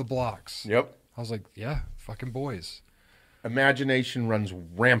 Talking to the blocks. Yep. I was like, yeah, fucking boys. Imagination runs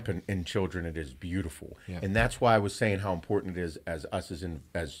rampant in children. It is beautiful. Yeah. And that's why I was saying how important it is as us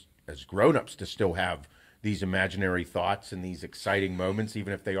as grown-ups to still have these imaginary thoughts and these exciting moments,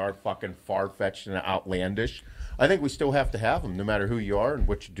 even if they are fucking far-fetched and outlandish. I think we still have to have them, no matter who you are and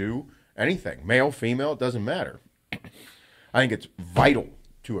what you do. Anything. Male, female, it doesn't matter. I think it's vital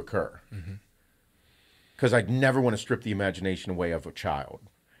to occur. Because I'd never want to strip the imagination away of a child.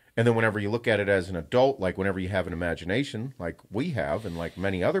 And then whenever you look at it as an adult, like whenever you have an imagination, like we have and like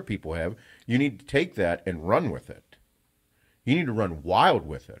many other people have, you need to take that and run with it. You need to run wild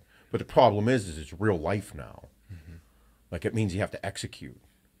with it. But the problem is it's real life now. Like it means you have to execute.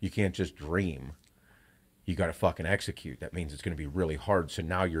 You can't just dream. You got to fucking execute. That means it's going to be really hard. So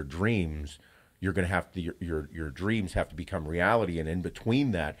now your dreams, you're going to have to, your dreams have to become reality. And in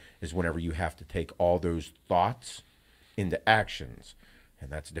between that is whenever you have to take all those thoughts into actions. And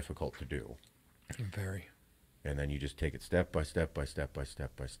that's difficult to do. Very. And then you just take it step by step by step by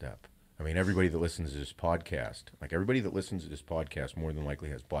step by step. I mean, everybody that listens to this podcast, more than likely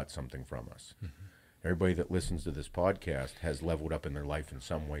has bought something from us. Everybody that listens to this podcast has leveled up in their life in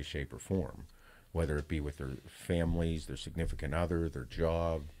some way, shape, or form, whether it be with their families, their significant other, their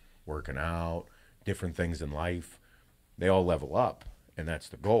job, working out, different things in life. They all level up. And that's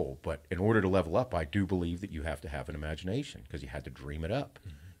the goal. But in order to level up, I do believe that you have to have an imagination because you had to dream it up.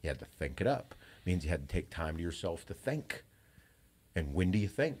 You had to think it up. It means you had to take time to yourself to think. And when do you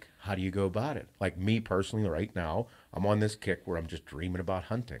think? How do you go about it? Like me personally, right now, I'm on this kick where I'm just dreaming about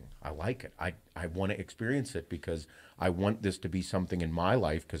hunting. I like it. I want to experience it because I want this to be something in my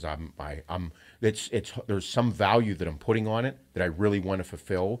life because there's some value that I'm putting on it that I really want to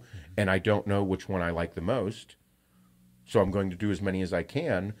fulfill, and I don't know which one I like the most. So I'm going to do as many as I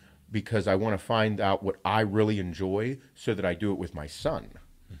can because I want to find out what I really enjoy so that I do it with my son.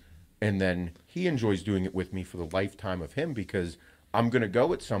 And then he enjoys doing it with me for the lifetime of him because I'm going to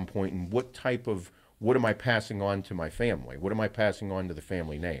go at some point and what am I passing on to my family? What am I passing on to the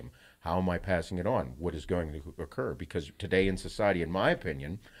family name? How am I passing it on? What is going to occur? Because today in society, in my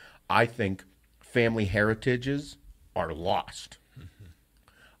opinion, I think family heritages are lost.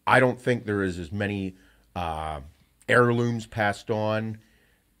 I don't think there is as many heirlooms passed on,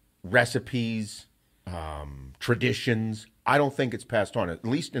 recipes, traditions. I don't think it's passed on. At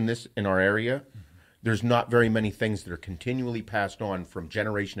least in our area, there's not very many things that are continually passed on from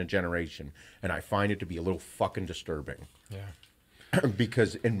generation to generation, and I find it to be a little fucking disturbing. Yeah.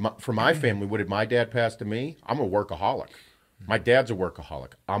 Because for my family, what did my dad pass to me? I'm a workaholic. My dad's a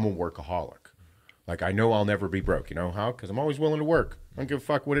workaholic. I'm a workaholic. Like, I know I'll never be broke. You know how? Because I'm always willing to work. I don't give a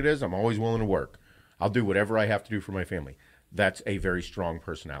fuck what it is. I'm always willing to work. I'll do whatever I have to do for my family. That's a very strong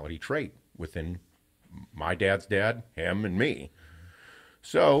personality trait within my dad's dad, him, and me.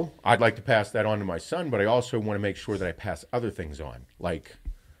 So I'd like to pass that on to my son, but I also want to make sure that I pass other things on, like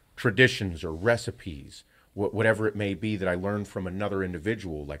traditions or recipes, whatever it may be that I learned from another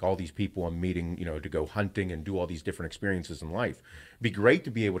individual, like all these people I'm meeting, you know, to go hunting and do all these different experiences in life. It'd be great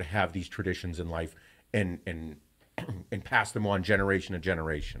to be able to have these traditions in life and pass them on generation to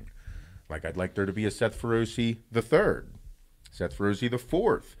generation. Like, I'd like there to be a Seth Feroce the third, Seth Feroce the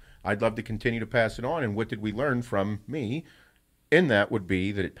fourth. I'd love to continue to pass it on. And what did we learn from me? In that would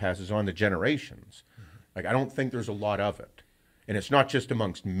be that it passes on to generations. Like, I don't think there's a lot of it. And it's not just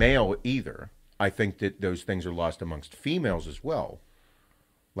amongst male either. I think that those things are lost amongst females as well.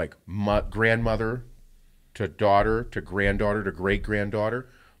 Like grandmother to daughter to granddaughter to great-granddaughter.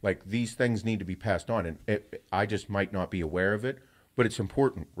 Like, these things need to be passed on. And I just might not be aware of it, but it's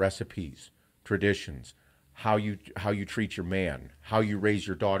important. Recipes, traditions, how you treat your man, how you raise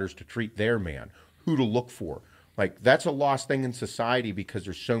your daughters to treat their man, who to look for. Like, that's a lost thing in society because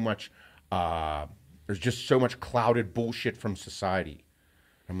there's so much, there's just so much clouded bullshit from society.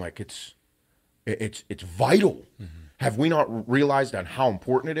 I'm like, it's vital. Mm-hmm. Have we not realized on how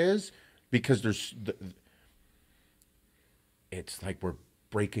important it is? Because it's like we're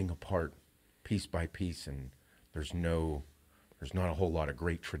breaking apart piece by piece, and there's not a whole lot of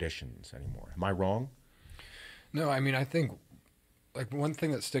great traditions anymore. Am I wrong? No, I mean, I think, like, one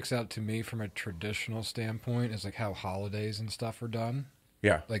thing that sticks out to me from a traditional standpoint is, like, how holidays and stuff are done.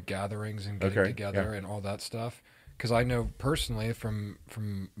 Yeah. Like gatherings and getting together and all that stuff. Because I know personally from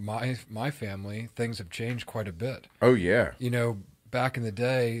my family, things have changed quite a bit. Oh, yeah. You know, back in the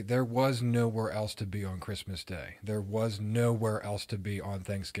day, there was nowhere else to be on Christmas Day. There was nowhere else to be on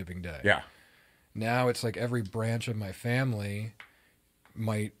Thanksgiving Day. Yeah. Now it's like every branch of my family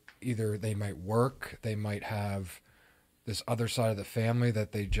might work, they might have this other side of the family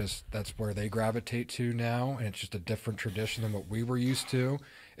that that's where they gravitate to now, and it's just a different tradition than what we were used to.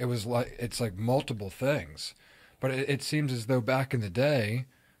 It's like multiple things. But it seems as though back in the day,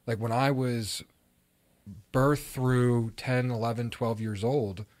 like when I was birthed through 10, 11, 12 years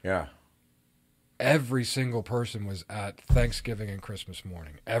old, yeah, every single person was at Thanksgiving and Christmas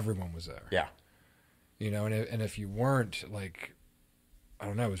morning. Everyone was there. Yeah. You know, and if you weren't, like, I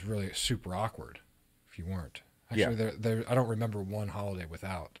don't know, it was really super awkward if you weren't. Actually, yeah. I don't remember one holiday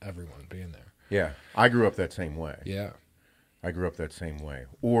without everyone being there. Yeah. I grew up that same way. Yeah. I grew up that same way.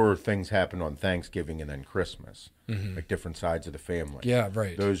 Or things happened on Thanksgiving and then Christmas, like different sides of the family. Yeah,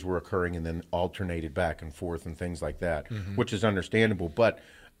 right. Those were occurring and then alternated back and forth and things like that, which is understandable. But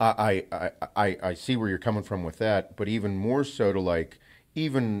I see where you're coming from with that. But even more so to like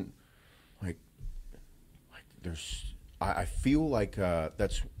there's, I feel like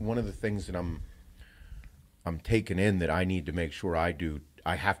that's one of the things that I'm taking in that I need to make sure I do.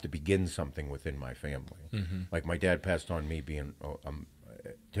 I have to begin something within my family. Mm-hmm. Like my dad passed on me being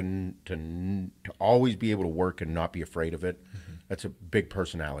to always be able to work and not be afraid of it. Mm-hmm. That's a big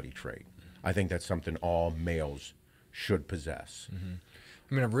personality trait. I think that's something all males should possess. Mm-hmm.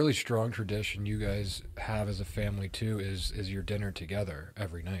 I mean, a really strong tradition you guys have as a family too is your dinner together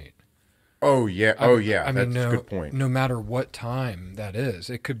every night. Oh yeah, I mean, that's a good point. No matter what time that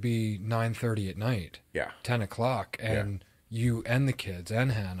is, it could be 9:30 at night. Yeah, 10 o'clock, and. Yeah. You and the kids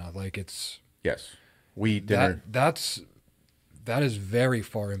and Hannah, like it's... Yes. We eat dinner. That is very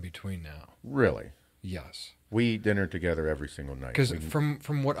far in between now. Really? Yes. We eat dinner together every single night. Because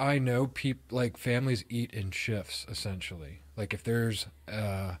from what I know, like families eat in shifts, essentially. Like if there's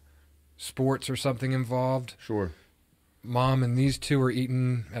sports or something involved. Sure. Mom and these two are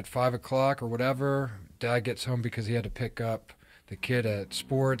eating at 5 o'clock or whatever. Dad gets home because he had to pick up the kid at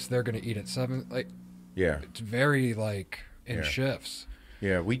sports. They're going to eat at 7. Like, yeah. It's very like... in shifts.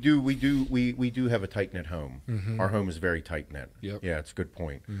 Yeah, we do have a tight-knit home. Mm-hmm. Our home is very tight-knit. Yep. Yeah, it's a good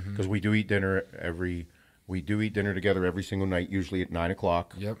point. Because we do eat dinner together every single night, usually at 9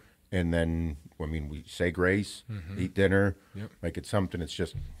 o'clock. Yep. And then, I mean, we say grace, eat dinner. Yep. Like it's something, it's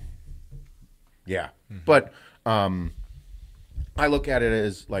just, yeah. Mm-hmm. But I look at it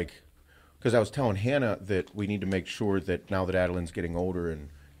as like, because I was telling Hannah that we need to make sure that now that Adeline's getting older and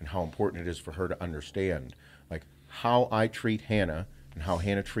and how important it is for her to understand, like, how I treat Hannah and how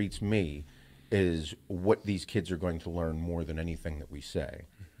Hannah treats me is what these kids are going to learn more than anything that we say.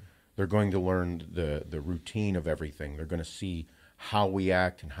 They're going to learn the routine of everything. They're going to see how we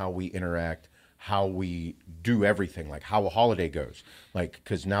act and how we interact, how we do everything, like how a holiday goes. Like,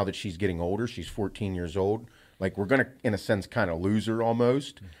 because now that she's getting older, she's 14 years old, like, we're going to, in a sense, kind of lose her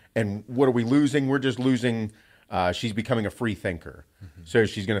almost. And what are we losing? We're just losing, she's becoming a free thinker. So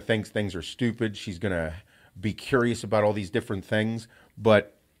she's going to think things are stupid. She's going to be curious about all these different things.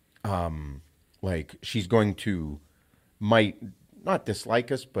 But, like, she's going to, might not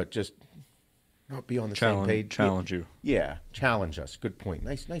dislike us, but just not be on the same page. Challenge you. Yeah, challenge us. Good point.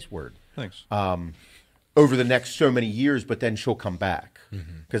 Nice word. Thanks. Over the next so many years, but then she'll come back.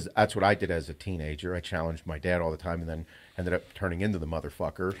 Because that's what I did as a teenager. I challenged my dad all the time and then ended up turning into the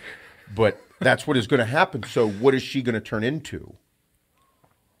motherfucker. But that's what is going to happen. So what is she going to turn into?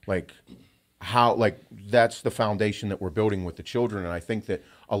 Like, how, like, that's the foundation that we're building with the children. And I think that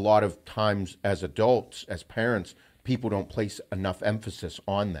a lot of times as adults, as parents, people don't place enough emphasis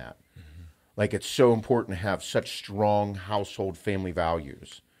on that. Like, it's so important to have such strong household family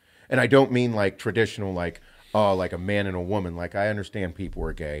values. And I don't mean like traditional, like, oh, like a man and a woman. Like, I understand people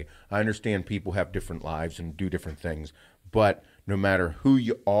are gay. I understand people have different lives and do different things. But no matter who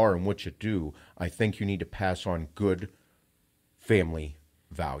you are and what you do, I think you need to pass on good family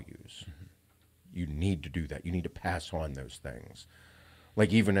values. You need to do that. You need to pass on those things.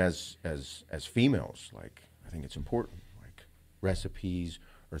 Like, even as females, like, I think it's important. Like, recipes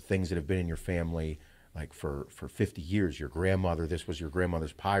or things that have been in your family, like for 50 years, your grandmother, this was your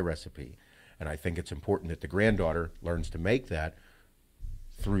grandmother's pie recipe. And I think it's important that the granddaughter learns to make that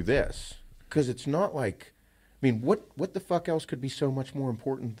through this. Because it's not like, I mean, what the fuck else could be so much more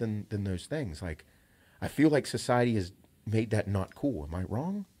important than those things? Like, I feel like society has made that not cool. Am I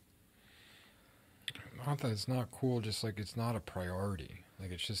wrong? Not that it's not cool, just like it's not a priority.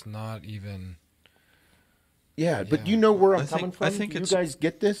 Like, it's just not even... Yeah, but you know where I'm coming from? I think Do you guys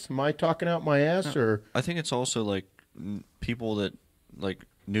get this? Am I talking out my ass? No, or? I think it's also like people that, like,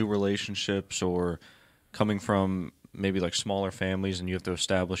 new relationships or coming from maybe like smaller families, and you have to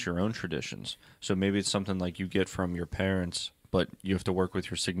establish your own traditions. So maybe it's something like you get from your parents, but you have to work with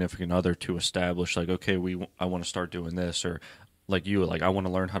your significant other to establish, like, okay, I want to start doing this. Or like you, like, I want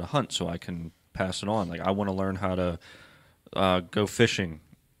to learn how to hunt so I can pass it on. Like, I want to learn how to go fishing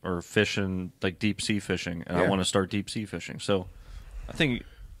or fishing, like deep sea fishing, and I want to start deep sea fishing. So I think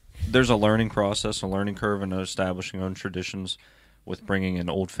there's a learning process, a learning curve, and establishing own traditions with bringing in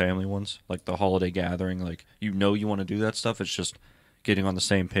old family ones, like the holiday gathering. Like, you want to do that stuff. It's just getting on the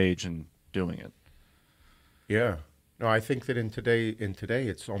same page and doing it. Yeah. No, I think that in today,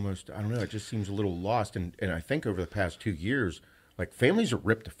 it's almost, I don't know, it just seems a little lost. And I think over the past 2 years, like, families are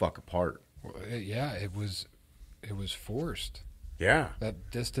ripped the fuck apart. Well, yeah, it was forced. Yeah.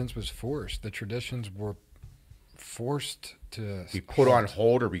 That distance was forced. The traditions were forced to be put on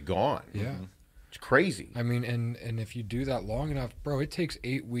hold or be gone. Yeah. It's crazy. I mean, and if you do that long enough, bro, it takes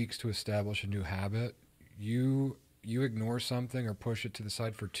 8 weeks to establish a new habit. You ignore something or push it to the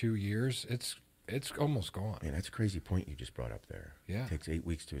side for 2 years, it's almost gone. Man, that's a crazy point you just brought up there. Yeah. It takes 8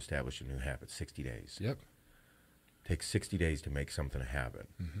 weeks to establish a new habit, 60 days. Yep. It takes 60 days to make something a habit.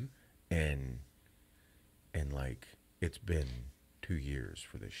 And like, it's been 2 years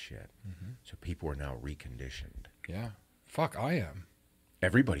for this shit. So people are now reconditioned. Yeah. Fuck, I am.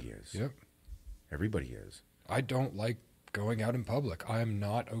 Everybody is. Yep. Everybody is. I don't like going out in public. I'm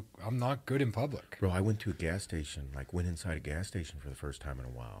not good in public. Bro, I went to a gas station, like went inside a gas station for the first time in a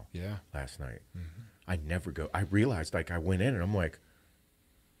while. Yeah. Last night. I never go. I realized, like, I went in and I'm like,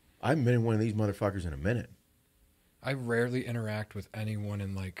 I haven't been in one of these motherfuckers in a minute. I rarely interact with anyone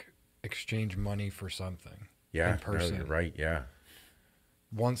and, like, exchange money for something. Yeah. In person. No, you're right. Yeah.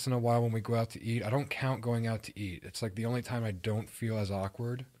 Once in a while when we go out to eat, I don't count going out to eat. It's like the only time I don't feel as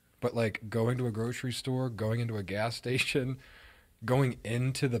awkward. But, like, going to a grocery store, going into a gas station, going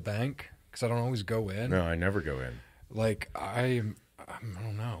into the bank, because I don't always go in. No, I never go in. Like, I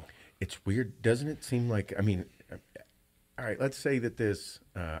don't know. It's weird. Doesn't it seem like, I mean, all right, let's say that this,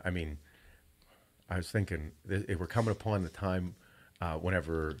 I mean, I was thinking, we're coming upon the time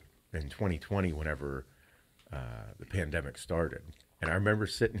whenever, in 2020, whenever the pandemic started. And I remember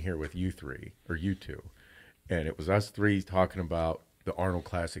sitting here with you two, and it was us three talking about the Arnold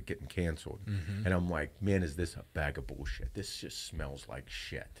Classic getting canceled. And I'm like, man, is this a bag of bullshit? This just smells like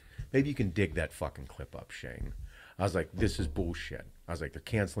shit. Maybe you can dig that fucking clip up, Shane. I was like, this is bullshit. I was like, they're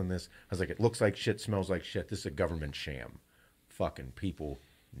canceling this. I was like, it looks like shit, smells like shit. This is a government sham. Fucking people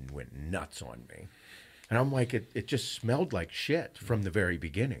went nuts on me. And I'm like, it just smelled like shit from the very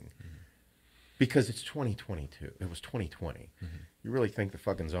beginning. Because it's 2022. It was 2020. You really think the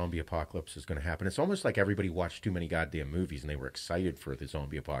fucking zombie apocalypse is going to happen? It's almost like everybody watched too many goddamn movies and they were excited for the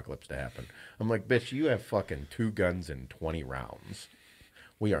zombie apocalypse to happen. I'm like, bitch, you have fucking 2 guns and 20 rounds.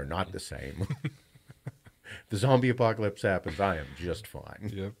 We are not the same. The zombie apocalypse happens, I am just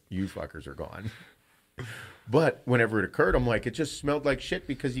fine. Yep. You fuckers are gone. But whenever it occurred, I'm like, it just smelled like shit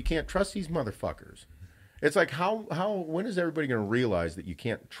because you can't trust these motherfuckers. It's like, when is everybody going to realize that you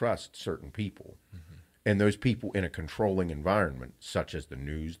can't trust certain people? And those people in a controlling environment, such as the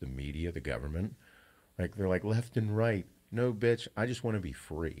news, the media, the government, like they're like left and right. No, bitch, I just want to be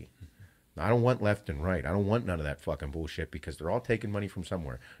free. I don't want left and right. I don't want none of that fucking bullshit because they're all taking money from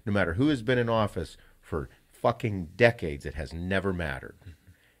somewhere. No matter who has been in office for fucking decades, it has never mattered.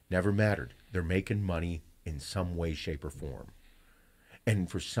 Never mattered. They're making money in some way, shape, or form.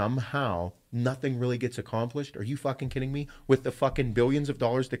 And for somehow, nothing really gets accomplished. Are you fucking kidding me? With the fucking billions of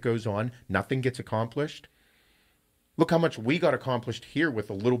dollars that goes on, nothing gets accomplished? Look how much we got accomplished here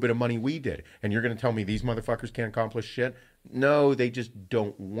with a little bit of money we did. And you're going to tell me these motherfuckers can't accomplish shit? No, they just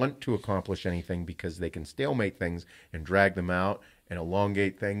don't want to accomplish anything because they can stalemate things and drag them out and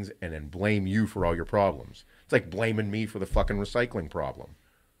elongate things and then blame you for all your problems. It's like blaming me for the fucking recycling problem.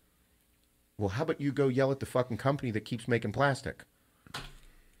 Well, how about you go yell at the fucking company that keeps making plastic?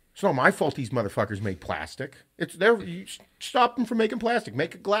 It's not my fault these motherfuckers make plastic. It's you stop them from making plastic.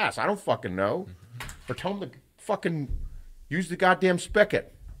 Make it glass. I don't fucking know. Or tell them to fucking use the goddamn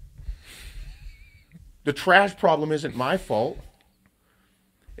spigot. The trash problem isn't my fault.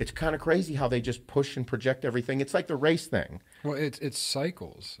 It's kind of crazy how they just push and project everything. It's like the race thing. Well, it's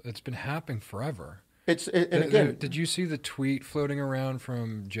cycles. It's been happening forever. And again, did you see the tweet floating around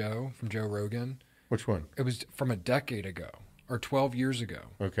from Joe Rogan? Which one? It was from a decade ago. Or 12 years ago.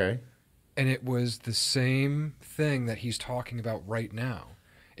 Okay. And it was the same thing that he's talking about right now.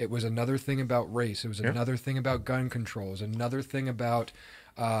 It was another thing about race. It was another thing about gun control. It was another thing about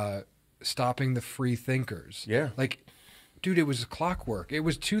stopping the free thinkers. Yeah. Like, dude, it was clockwork. It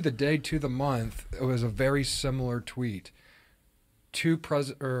was to the day, to the month. It was a very similar tweet. 3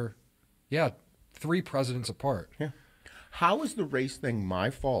 presidents apart. Yeah. How is the race thing my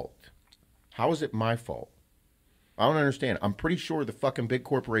fault? How is it my fault? I don't understand. I'm pretty sure the fucking big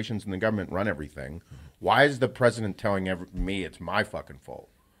corporations and the government run everything. Why is the president telling me it's my fucking fault?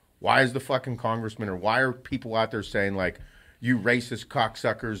 Why is the fucking congressman, or why are people out there saying, like, you racist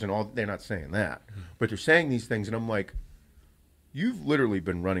cocksuckers and all? They're not saying that. But they're saying these things, and I'm like, you've literally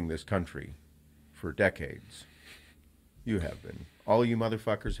been running this country for decades. You have been. All of you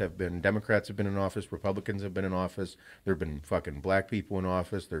motherfuckers have been. Democrats have been in office. Republicans have been in office. There have been fucking black people in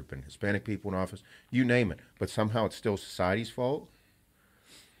office. There have been Hispanic people in office. You name it. But somehow it's still society's fault?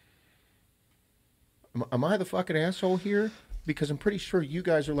 Am I the fucking asshole here? Because I'm pretty sure you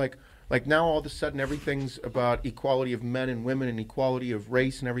guys are like now all of a sudden everything's about equality of men and women and equality of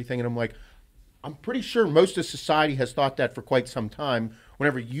race and everything. And I'm like, I'm pretty sure most of society has thought that for quite some time.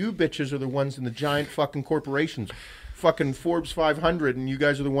 Whenever you bitches are the ones in the giant fucking corporations, fucking Forbes 500, and you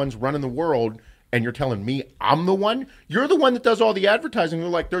guys are the ones running the world, and you're telling me I'm the one? You're the one that does all the advertising. They're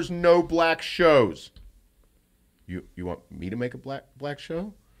like, there's no black shows. You want me to make a black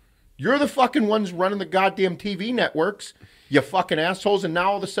show? You're the fucking ones running the goddamn TV networks, you fucking assholes, and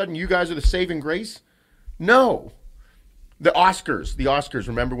now all of a sudden you guys are the saving grace? No. The Oscars.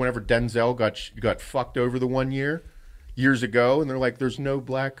 Remember whenever Denzel got fucked over the one years ago, and they're like, there's no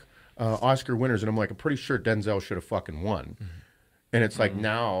black Oscar winners, and I'm like, I'm pretty sure Denzel should have fucking won. And it's like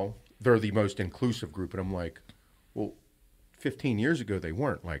now they're the most inclusive group, and I'm like, well, 15 years ago they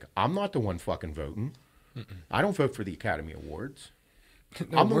weren't. Like, I'm not the one fucking voting. I don't vote for the Academy Awards.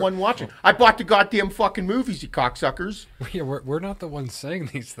 No, I'm the one watching. I bought the goddamn fucking movies, you cocksuckers. Yeah, we're not the ones saying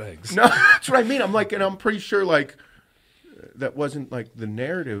these things. No, that's what I mean. I'm like, and I'm pretty sure like that wasn't like the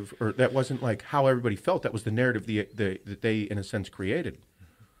narrative, or that wasn't like how everybody felt. That was the narrative that they in a sense created.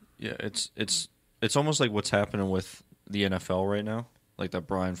 Yeah, it's almost like what's happening with the NFL right now. Like that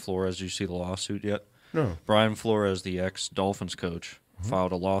Brian Flores. Did you see the lawsuit yet? No. Brian Flores, the ex-Dolphins coach,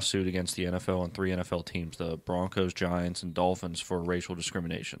 filed a lawsuit against the NFL and 3 NFL teams, the Broncos, Giants, and Dolphins, for racial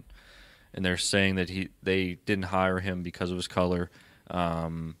discrimination. And they're saying that they didn't hire him because of his color.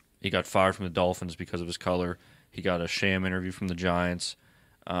 He got fired from the Dolphins because of his color. He got a sham interview from the Giants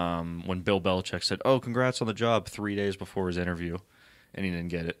when Bill Belichick said, "Oh, congrats on the job," 3 days before his interview, and he didn't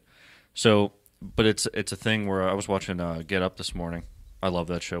get it. So, but it's a thing where I was watching Get Up this morning. I love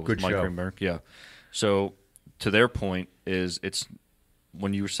that show with Good Mike show. Greenberg. Yeah. So to their point is it's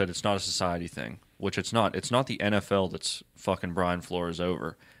when you said it's not a society thing, which it's not. It's not the NFL that's fucking Brian Flores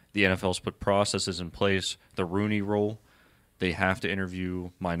over. the NFL's put processes in place. The Rooney Rule, they have to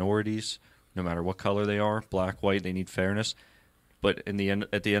interview minorities, no matter what color they are, black, white. They need fairness. But at the end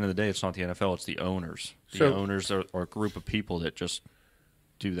of the day, it's not the NFL; it's the owners. The owners are a group of people that just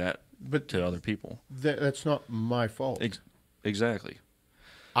do that to other people. That's not my fault. Exactly.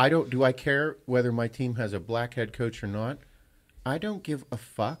 Do I care whether my team has a black head coach or not? I don't give a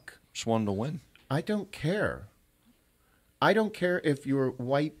fuck. Just wanted to win. I don't care. I don't care if you're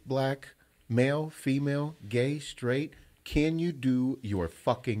white, black, male, female, gay, straight. Can you do your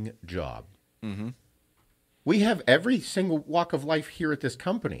fucking job? Mm-hmm. We have every single walk of life here at this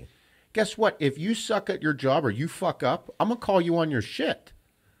company. Guess what? If you suck at your job or you fuck up, I'm going to call you on your shit.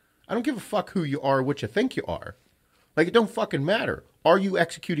 I don't give a fuck who you are or what you think you are. Like, it don't fucking matter. Are you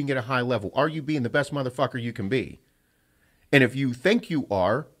executing at a high level? Are you being the best motherfucker you can be? And if you think you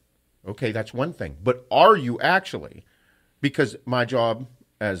are, okay, that's one thing. But are you actually? Because my job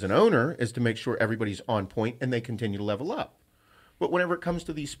as an owner is to make sure everybody's on point and they continue to level up. But whenever it comes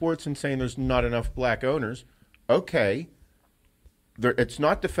to these sports and saying there's not enough black owners, okay, it's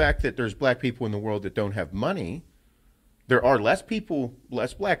not the fact that there's black people in the world that don't have money. There are less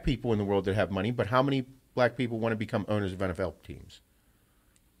black people in the world that have money, but how many black people want to become owners of NFL teams?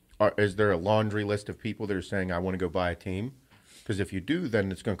 Is there a laundry list of people that are saying, I want to go buy a team? Because if you do,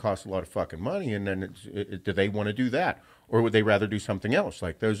 then it's going to cost a lot of fucking money, and then do they want to do that? Or would they rather do something else?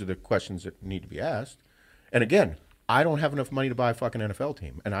 Like, those are the questions that need to be asked. And again, I don't have enough money to buy a fucking NFL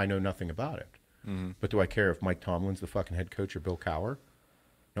team, and I know nothing about it. Mm-hmm. But do I care if Mike Tomlin's the fucking head coach or Bill Cowher?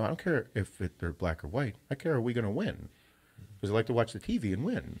 No, I don't care if they're black or white. I care, are we going to win? Because I like to watch the TV and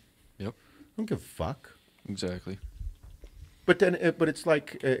win. Yep. I don't give a fuck. Exactly. But then, but it's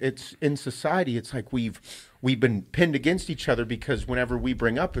like, it's in society, it's like we've been pinned against each other because whenever we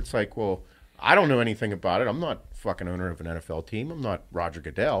bring up, it's like, well, I don't know anything about it. I'm not fucking owner of an NFL team. I'm not Roger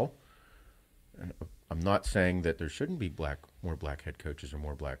Goodell. And I'm not saying that there shouldn't be more black head coaches or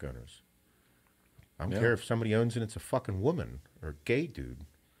more black owners. I don't care if somebody owns it, it's a fucking woman or a gay dude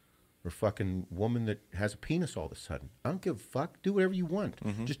or a fucking woman that has a penis all of a sudden. I don't give a fuck. Do whatever you want.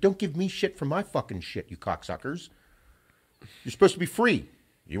 Mm-hmm. Just don't give me shit for my fucking shit, you cocksuckers. You're supposed to be free.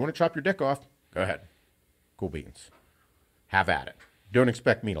 You want to chop your dick off? Go ahead. Cool beans. Have at it. Don't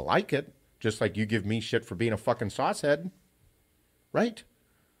expect me to like it, just like you give me shit for being a fucking saucehead. Right?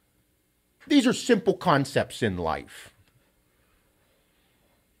 These are simple concepts in life.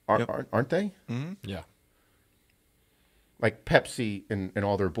 Aren't they? Mm-hmm. Yeah. Like Pepsi and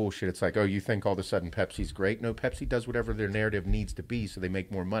all their bullshit. It's like, oh, you think all of a sudden Pepsi's great? No, Pepsi does whatever their narrative needs to be so they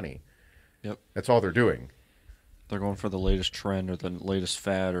make more money. Yep. That's all they're doing. They're going for the latest trend or the latest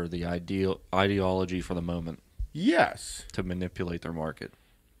fad or the ideology for the moment. Yes. To manipulate their market.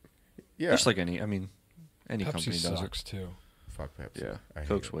 Yeah. Just like any Pepsi company does it. sucks too. Fuck Pepsi. Yeah.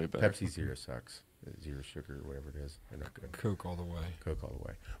 Coke's way better. Pepsi Zero sucks. Zero sugar or whatever it is. They're not good. Coke all the way. Coke all the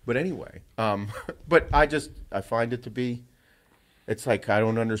way. But anyway, but I find it to be, it's like I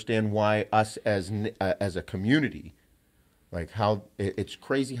don't understand why us as a community, like how it's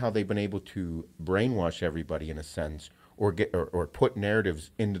crazy how they've been able to brainwash everybody in a sense, or put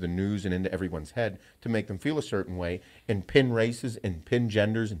narratives into the news and into everyone's head to make them feel a certain way, and pin races and pin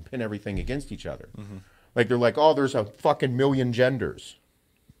genders and pin everything against each other. Mm-hmm. Like they're like, oh, there's a fucking million genders.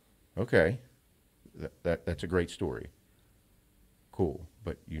 Okay, that's a great story. Cool,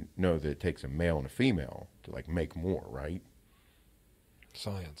 but you know that it takes a male and a female to like make more, right?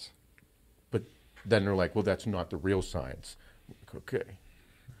 Science. But then they're like, well, that's not the real science. Okay.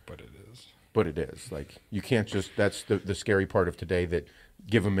 But it is. But it is. Like, you can't just, that's the scary part of today, that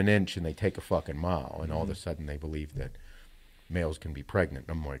give them an inch and they take a fucking mile, and all of a sudden they believe that males can be pregnant.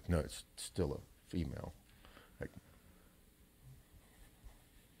 I'm like, no, it's still a female. Like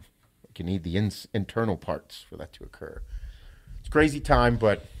you need the internal parts for that to occur. It's a crazy time,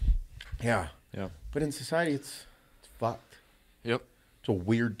 but yeah. Yeah. But in society, it's fucked. Yep. It's a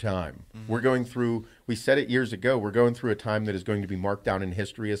weird time. Mm-hmm. We're going through, we said it years ago, we're going through a time that is going to be marked down in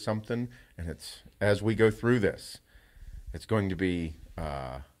history as something, and it's, as we go through this, it's going to be...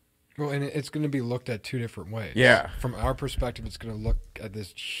 well, and it's going to be looked at two different ways. Yeah. From our perspective, it's going to look at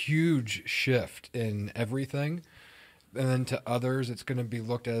this huge shift in everything, and then to others, it's going to be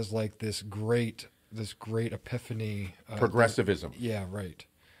looked at as like this great epiphany. Progressivism. Yeah, right.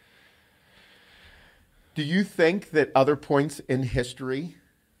 Do you think that other points in history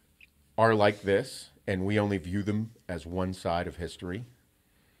are like this, and we only view them as one side of history?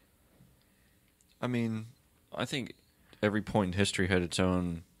 I mean, I think every point in history had its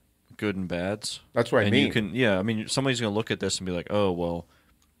own good and bads. That's what I mean. You can, yeah, I mean, somebody's going to look at this and be like, oh, well,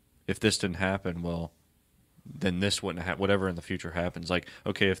 if this didn't happen, well, then this wouldn't happen. Whatever in the future happens, like,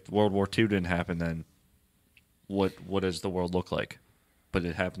 okay, if World War II didn't happen, then what does the world look like? But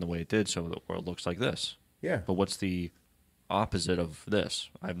it happened the way it did, so the world looks like this. Yeah. But what's the opposite of this?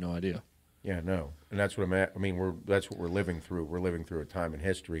 I have no idea. Yeah, no. And that's what I'm at. I mean, that's what we're living through. We're living through a time in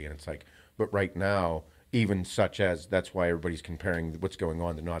history, and it's like, but right now, even such as, that's why everybody's comparing what's going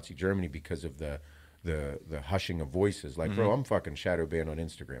on to Nazi Germany because of the hushing of voices. Like, bro, I'm fucking shadow banned on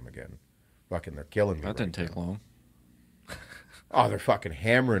Instagram again. Fucking, they're killing me. That didn't take long. Oh, they're fucking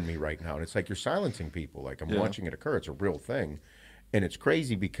hammering me right now. And it's like you're silencing people. Like, I'm watching it occur. It's a real thing. And it's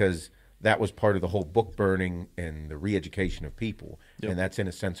crazy because that was part of the whole book burning and the re-education of people. Yep. And that's in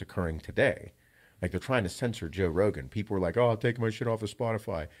a sense occurring today. Like, they're trying to censor Joe Rogan. People are like, oh, I'll take my shit off of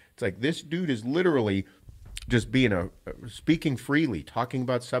Spotify. It's like, this dude is literally just being speaking freely, talking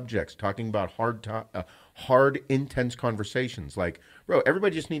about subjects, talking about hard, intense conversations. Like, bro,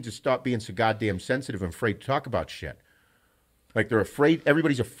 everybody just needs to stop being so goddamn sensitive and afraid to talk about shit. Like, they're afraid,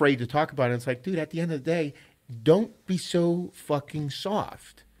 everybody's afraid to talk about it. And it's like, dude, at the end of the day, don't be so fucking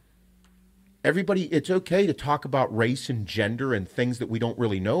soft. Everybody, it's okay to talk about race and gender and things that we don't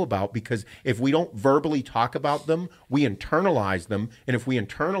really know about, because if we don't verbally talk about them, we internalize them. And if we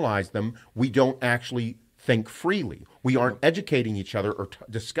internalize them, we don't actually think freely. We aren't educating each other or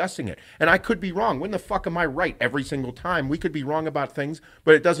discussing it. And I could be wrong. When the fuck am I right every single time? We could be wrong about things,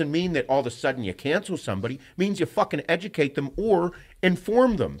 but it doesn't mean that all of a sudden you cancel somebody. It means you fucking educate them or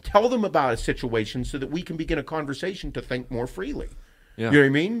inform them. Tell them about a situation so that we can begin a conversation to think more freely. Yeah. You know what I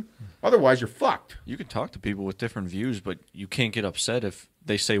mean? Otherwise, you're fucked. You can talk to people with different views, but you can't get upset if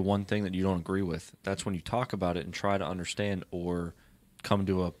they say one thing that you don't agree with. That's when you talk about it and try to understand or come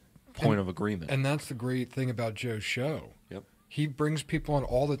to a point of agreement. And that's the great thing about Joe's show. Yep. He brings people on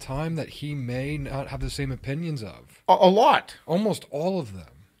all the time that he may not have the same opinions of. A lot. Almost all of them.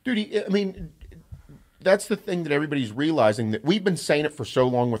 Dude, I mean, that's the thing that everybody's realizing, that we've been saying it for so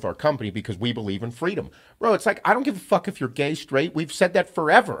long with our company because we believe in freedom. Bro, it's like, I don't give a fuck if you're gay, straight. We've said that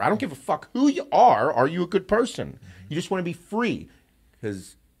forever. I don't give a fuck who you are. Are you a good person? You just want to be free.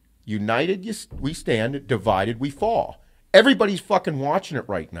 Because united we stand, divided we fall. Everybody's fucking watching it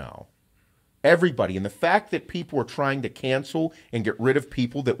right now. Everybody. And the fact that people are trying to cancel and get rid of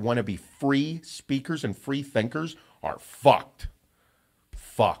people that want to be free speakers and free thinkers are fucked.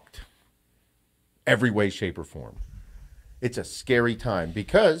 Fucked. Every way, shape, or form. It's a scary time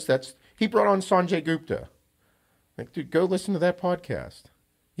because he brought on Sanjay Gupta. Like, dude, go listen to that podcast.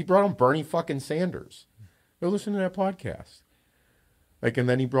 He brought on Bernie fucking Sanders. Go listen to that podcast. Like, and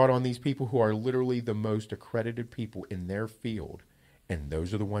then he brought on these people who are literally the most accredited people in their field. And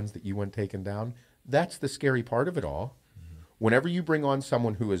those are the ones that you want taken down. That's the scary part of it all. Mm-hmm. Whenever you bring on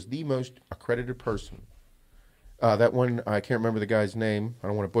someone who is the most accredited person, that one, I can't remember the guy's name. I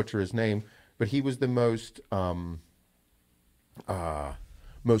don't want to butcher his name, but he was the most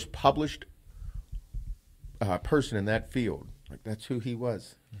published person in that field. Like, that's who he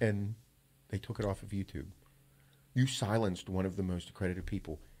was. And they took it off of YouTube. You silenced one of the most accredited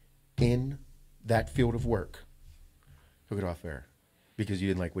people in that field of work. Took it off there because you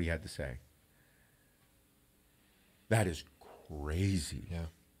didn't like what he had to say. That is crazy. Yeah.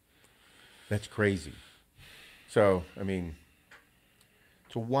 That's crazy. So, I mean,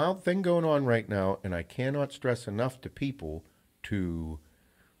 it's a wild thing going on right now, and I cannot stress enough to people to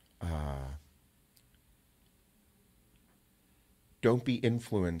don't be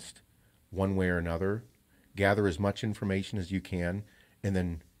influenced one way or another. Gather as much information as you can, and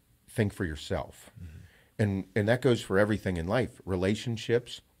then think for yourself. Mm-hmm. And that goes for everything in life.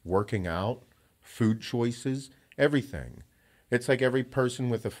 Relationships, working out, food choices, everything. It's like every person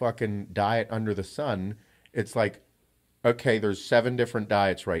with a fucking diet under the sun. It's like, okay, there's 7 different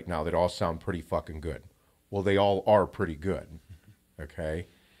diets right now that all sound pretty fucking good. Well, they all are pretty good, okay?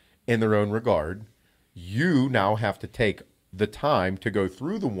 In their own regard. You now have to take the time to go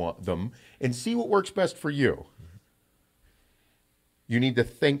through them and see what works best for you. You need to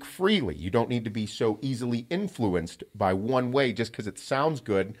think freely. You don't need to be so easily influenced by one way just because it sounds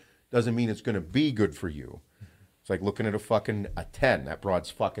good doesn't mean it's going to be good for you. It's like looking at a 10. That broad's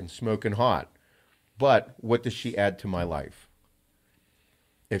fucking smoking hot. But what does she add to my life?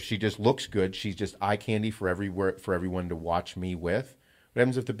 If she just looks good, she's just eye candy for everyone to watch me with. What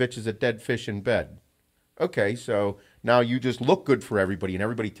happens if the bitch is a dead fish in bed? Okay, so now you just look good for everybody, and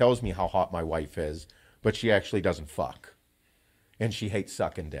everybody tells me how hot my wife is, but she actually doesn't fuck. And she hates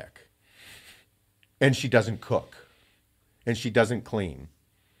sucking dick. And she doesn't cook. And she doesn't clean.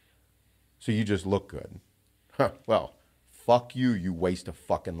 So you just look good. Huh, well, fuck you, you waste of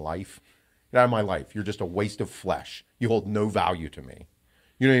fucking life. Get out of my life. You're just a waste of flesh. You hold no value to me.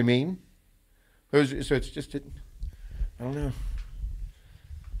 You know what I mean? So it's just, I don't know.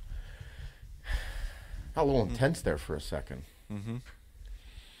 Got a little intense there for a second. Mm-hmm.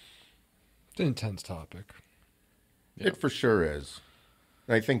 It's an intense topic. Yeah. It for sure is.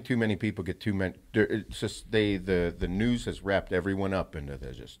 And I think too many people get too many. It's just the news has wrapped everyone up into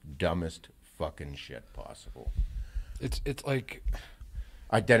the just dumbest fucking shit possible. It's like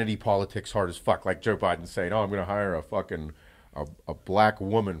Identity politics hard as fuck. Like Joe Biden saying, "Oh, I'm going to hire a fucking a black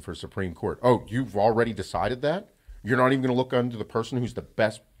woman for Supreme Court." Oh, you've already decided that? You're not even going to look under the person who's the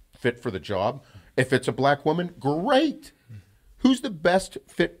best fit for the job? If it's a black woman, great. Who's the best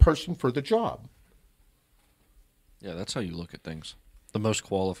fit person for the job? Yeah, that's how you look at things. The most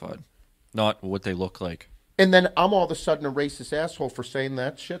qualified, not what they look like. And then I'm all of a sudden a racist asshole for saying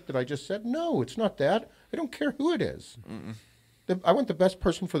that shit that I just said. No, it's not that. I don't care who it is. I want the best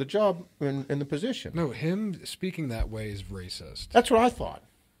person for the job in the position. no, him speaking that way is racist. That's what I thought.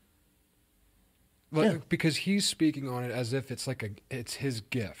 Like, Yeah. because he's speaking on it as if it's like it's his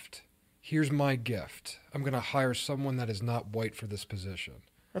gift. Here's my gift. I'm going to hire someone that is not white for this position.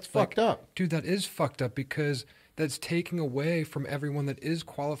 That's fucked up. Dude, that is fucked up because that's taking away from everyone that is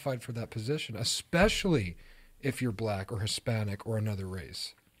qualified for that position, especially if you're black or Hispanic or another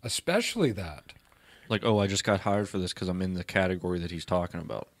race. Especially that. Like, oh, I just got hired for this because I'm in the category that he's talking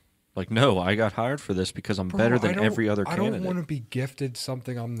about. Like, no, I got hired for this because I'm better than every other candidate. I don't want to be gifted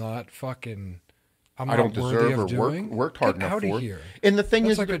something I'm not fucking... I don't deserve or worked hard Get enough out for. of here. And the thing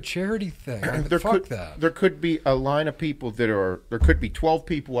That's is, like a charity thing. Fuck that. There could be a line of people there could be 12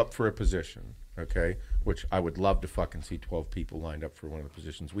 people up for a position, okay? Which I would love to fucking see 12 people lined up for one of the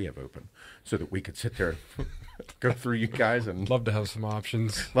positions we have open so that we could sit there and go through you guys and Love to have some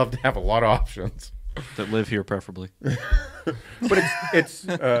options. love to have a lot of options. That live here, preferably. But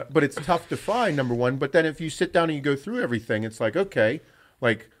it's tough to find, number one. But then if you sit down and you go through everything, it's like, okay,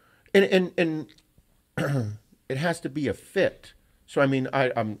 like, and it has to be a fit. So I mean, I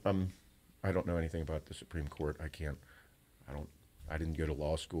don't know anything about the Supreme Court. I didn't go to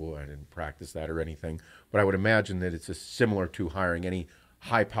law school. I didn't practice that or anything. But I would imagine that it's similar to hiring any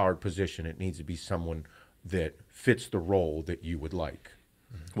high-powered position. It needs to be someone that fits the role that you would like,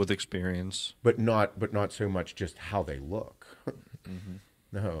 With experience. but not so much just how they look.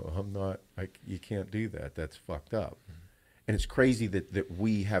 No, I'm not. You can't do that. That's fucked up. And it's crazy that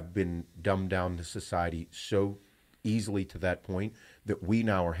we have been dumbed down to society so easily to that point that we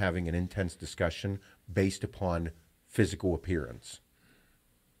now are having an intense discussion based upon physical appearance.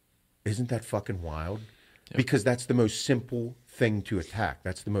 Isn't that fucking wild? Yep. Because that's the most simple thing to attack.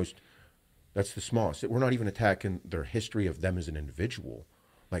 That's the smallest. We're not even attacking their history of them as an individual,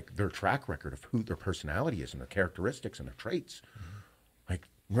 like their track record of who their personality is and their characteristics and their traits. Like,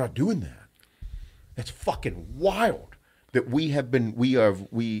 we're not doing that. That's fucking wild. That we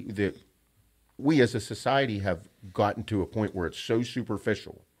as a society have gotten to a point where it's so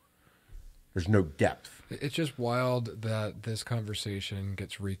superficial. There's no depth. It's just wild that this conversation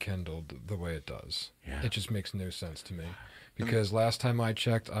gets rekindled the way it does. Yeah. It just makes no sense to me. Because last time I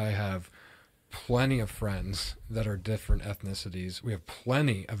checked, I have plenty of friends that are different ethnicities. We have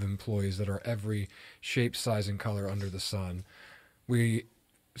plenty of employees that are every shape, size, and color under the sun.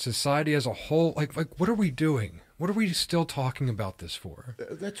 Society as a whole, like what are we doing? What are we still talking about this for?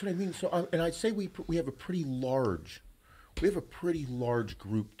 That's what I mean. So, and I'd say we have a pretty large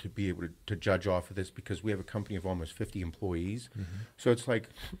group to be able to judge off of this because we have a company of almost 50 employees. So it's like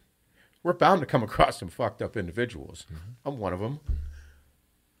we're bound to come across some fucked up individuals. I'm one of them.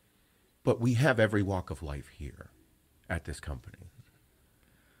 But we have every walk of life here at this company.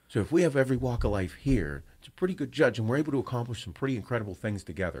 So if we have every walk of life here, it's a pretty good judge, and we're able to accomplish some pretty incredible things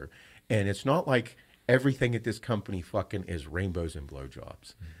together. And it's not like everything at this company fucking is rainbows and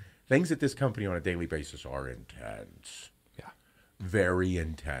blowjobs. Things at this company on a daily basis are intense. Yeah. Very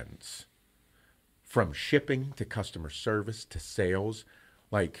intense. From shipping to customer service to sales.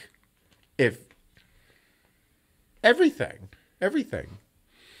 Like, if everything.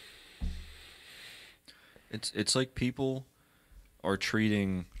 It's like people are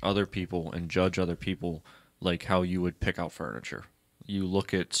treating other people and judge other people like how you would pick out furniture. You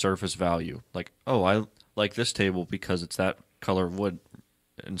look at surface value. Like, oh, I like this table because it's that color of wood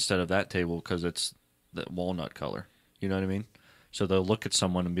instead of that table because it's the walnut color. You know what I mean? So they'll look at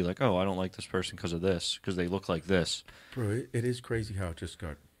someone and be like, oh, I don't like this person because of this, because they look like this. Bro, it is crazy how it just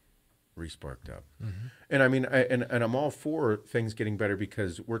got re-sparked up. And I mean, and I'm all for things getting better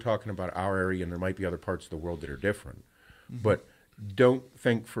because we're talking about our area and there might be other parts of the world that are different. But don't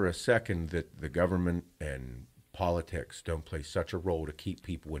think for a second that the government and politics don't play such a role to keep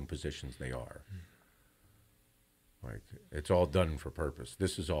people in positions they are. Like, it's all done for purpose.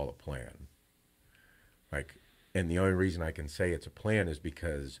 This is all a plan. Like, and the only reason I can say it's a plan is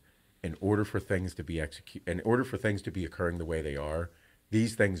because in order for things to be occurring the way they are,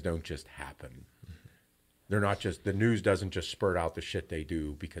 these things don't just happen. They're not just, the news doesn't just spurt out the shit they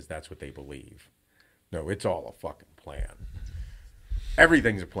do because that's what they believe. No, it's all a fucking plan.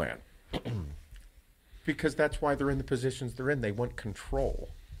 Everything's a plan. Because that's why they're in the positions they're in. They want control.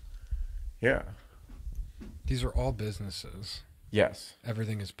 Yeah. These are all businesses. Yes.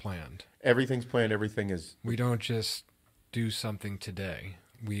 Everything is planned. Everything's planned. Everything is. We don't just do something today.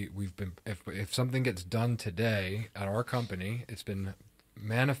 We've been, if something gets done today at our company, it's been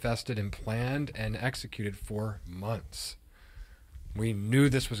manifested and planned and executed for months. We knew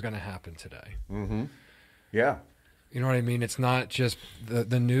this was going to happen today. Mm-hmm. Yeah. You know what I mean? It's not just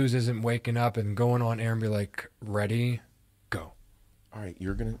the news isn't waking up and going on air and be like, ready, go. All right,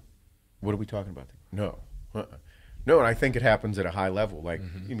 what are we talking about? No. No, and I think it happens at a high level. Like,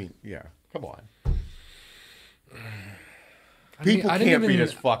 you mean, yeah, come on. People can't be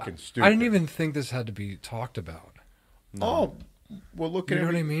this fucking stupid. I didn't even think this had to be talked about. No. Oh, well, look at You know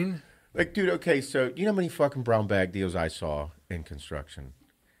what I mean? Like, dude, okay, so you know how many fucking brown bag deals I saw in construction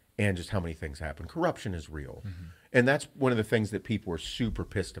and just how many things happen? Corruption is real. Mm-hmm. And that's one of the things that people are super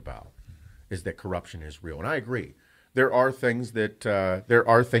pissed about is that corruption is real. And I agree. There are things that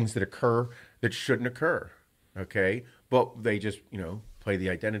occur that shouldn't occur, okay? But they just, play the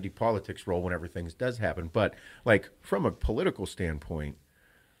identity politics role whenever things does happen. But, like, from a political standpoint,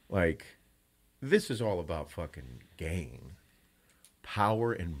 like, this is all about fucking gain,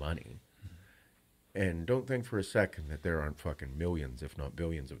 power, and money. And don't think for a second that there aren't fucking millions, if not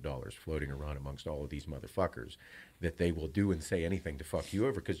billions of dollars floating around amongst all of these motherfuckers that they will do and say anything to fuck you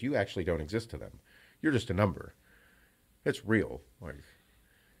over because you actually don't exist to them. You're just a number. It's real. Like,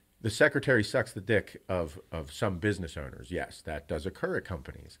 the secretary sucks the dick of some business owners. Yes, that does occur at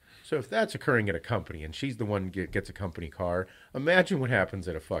companies. So if that's occurring at a company and she's the one gets a company car, imagine what happens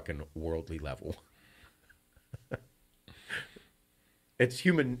at a fucking worldly level. It's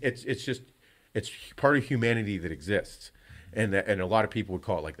human. It's part of humanity that exists. And a lot of people would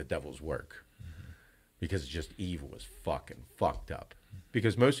call it like the devil's work because it's just evil as fucking fucked up.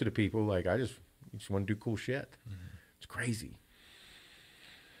 Because most of the people, like, I just want to do cool shit. It's crazy.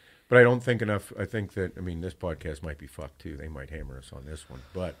 But I don't think enough. I think that, this podcast might be fucked too. They might hammer us on this one,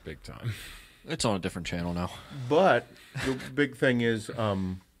 but big time. It's on a different channel now. But the big thing is,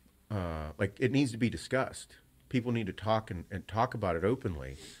 like, it needs to be discussed. People need to talk and talk about it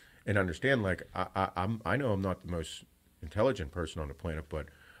openly and understand, like, I know I'm not the most intelligent person on the planet, but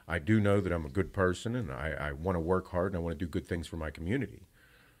I do know that I'm a good person and I want to work hard and I want to do good things for my community.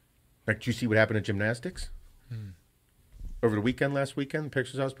 Like, did you see what happened in gymnastics? Over the last weekend, the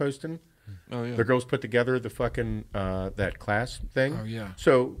pictures I was posting? Oh, yeah. The girls put together the fucking, that class thing. Oh, yeah.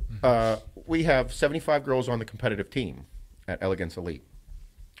 So we have 75 girls on the competitive team at Elegance Elite.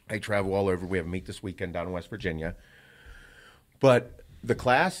 They travel all over. We have a meet this weekend down in West Virginia. But the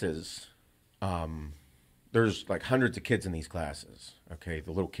classes, there's like hundreds of kids in these classes. Okay,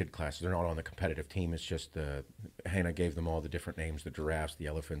 the little kid classes, they're not on the competitive team. It's just Hannah gave them all the different names, the giraffes, the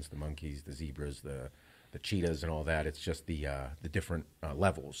elephants, the monkeys, the zebras, the cheetahs and all that. It's just the different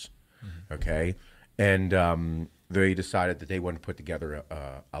levels, okay? And they decided that they wanted to put together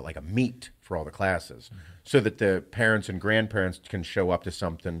a meet for all the classes so that the parents and grandparents can show up to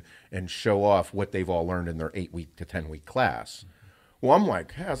something and show off what they've all learned in their 8-week to 10-week class. Well, I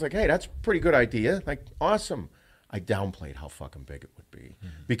was like, hey, that's a pretty good idea. Like, awesome. I downplayed how fucking big it would be.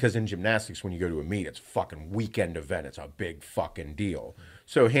 Because in gymnastics, when you go to a meet, it's a fucking weekend event. It's a big fucking deal.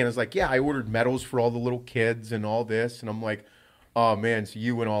 So Hannah's like, yeah, I ordered medals for all the little kids and all this. And I'm like, oh, man, so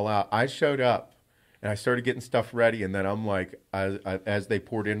you went all out. I showed up, and I started getting stuff ready. And then I'm like, as they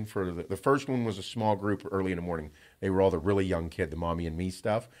poured in for the first one was a small group early in the morning. They were all the really young kid, the mommy and me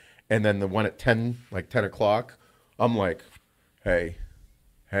stuff. And then the one at 10 o'clock, I'm like, hey,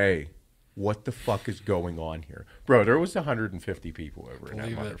 what the fuck is going on here? Bro, there was 150 people over in that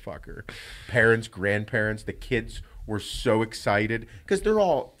motherfucker. Parents, grandparents, the kids were so excited because they're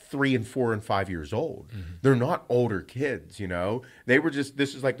all 3 and 4 and 5 years old. They're not older kids, They were just,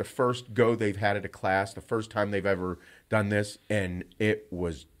 this is like the first go they've had at a class, the first time they've ever done this, and it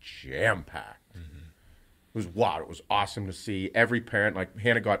was jam-packed. It was wild. It was awesome to see. Every parent, like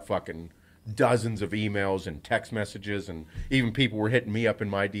Hannah got fucking dozens of emails and text messages, and even people were hitting me up in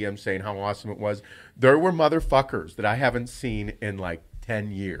my DM saying how awesome it was. There were motherfuckers that I haven't seen in like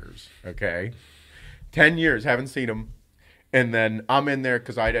 10 years, okay? 10 years, haven't seen them. And then I'm in there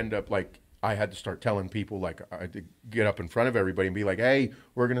because I'd end up like, I had to start telling people, like, I had to get up in front of everybody and be like, hey,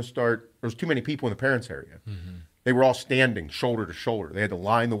 we're going to start. There's too many people in the parents' area. They were all standing shoulder to shoulder. They had to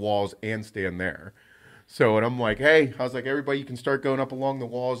line the walls and stand there. So, and I'm like, hey, I was like, everybody, you can start going up along the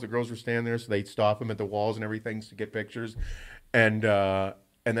walls. The girls were standing there, so they'd stop them at the walls and everything to get pictures. And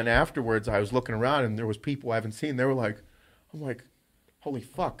then afterwards, I was looking around, and there was people I haven't seen. They were like, I'm like, holy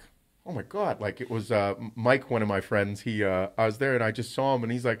fuck. Oh, my God. Like, it was Mike, one of my friends. I was there, and I just saw him,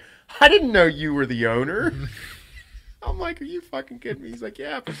 and he's like, I didn't know you were the owner. I'm like, are you fucking kidding me? He's like,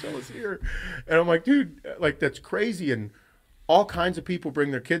 yeah, Priscilla's here. And I'm like, dude, like, that's crazy. And all kinds of people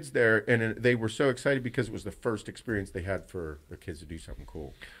bring their kids there, and they were so excited because it was the first experience they had for their kids to do something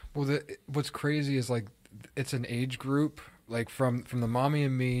cool. Well, what's crazy is, like, it's an age group, like, from the mommy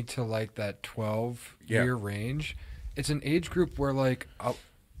and me to, like, that 12-year range. It's an age group where, like,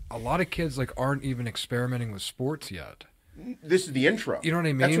 a lot of kids, like, aren't even experimenting with sports yet. This is the intro. You know what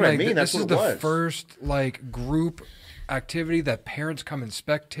I mean? That's what like, I mean. That's this what is it was. the first, like, group activity that parents come and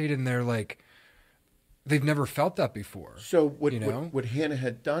spectate, and they're like, they've never felt that before. So what Hannah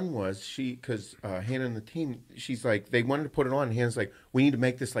had done was because Hannah and the team, she's like, they wanted to put it on, and Hannah's like, we need to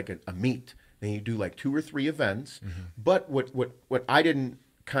make this like a meet. Then you do like 2 or 3 events. Mm-hmm. But what I didn't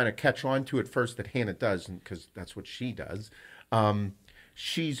kind of catch on to at first that Hannah does, because that's what she does,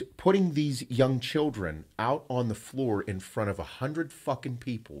 she's putting these young children out on the floor in front of 100 fucking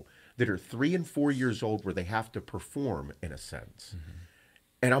people that are 3 and 4 years old, where they have to perform in a sense. Mm-hmm.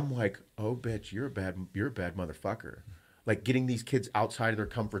 And I'm like, oh, bitch, you're a bad motherfucker. Like, getting these kids outside of their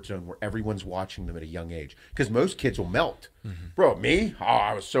comfort zone where everyone's watching them at a young age. Because most kids will melt. Mm-hmm. Bro, me? Oh,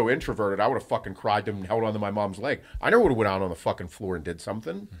 I was so introverted. I would have fucking cried them and held onto my mom's leg. I never would have went out on the fucking floor and did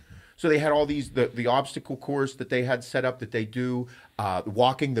something. Mm-hmm. So they had all these, the obstacle course that they had set up that they do,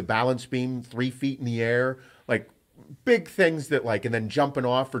 walking the balance beam 3 feet in the air, like, big things that, like, and then jumping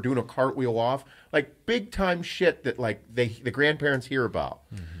off or doing a cartwheel off, like, big time shit that, like, the grandparents hear about.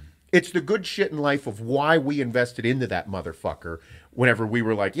 Mm-hmm. It's the good shit in life of why we invested into that motherfucker whenever we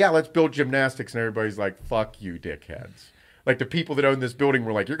were like, yeah, let's build gymnastics, and everybody's like, fuck you, dickheads. Like, the people that own this building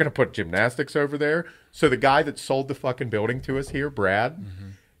were like, you're going to put gymnastics over there? So the guy that sold the fucking building to us here, Brad, mm-hmm.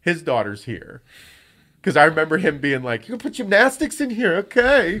 his daughter's here. Because I remember him being like, you're going to put gymnastics in here?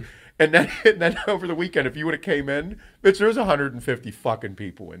 Okay. And then over the weekend, if you would have came in, bitch, there's 150 fucking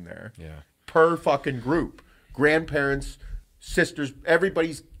people in there. Yeah. Per fucking group. Grandparents, sisters,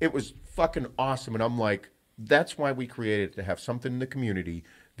 everybody's, it was fucking awesome. And I'm like, that's why we created it, to have something in the community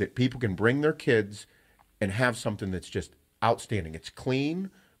that people can bring their kids and have something that's just outstanding. It's clean,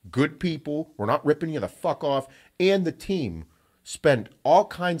 good people. We're not ripping you the fuck off. And the team spent all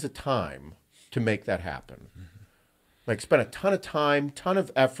kinds of time to make that happen. Mm-hmm. Like, spent a ton of time, ton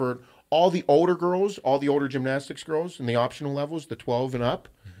of effort. All the older girls, all the older gymnastics girls in the optional levels, the 12 and up,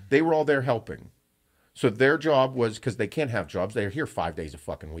 mm-hmm. they were all there helping. So their job was, because they can't have jobs. They're here 5 days a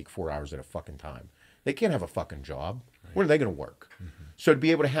fucking week, 4 hours at a fucking time. They can't have a fucking job. Right. When are they going to work? Mm-hmm. So to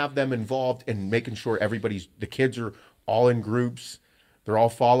be able to have them involved in making sure the kids are all in groups. They're all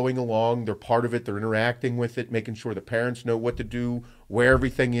following along. They're part of it. They're interacting with it, making sure the parents know what to do, where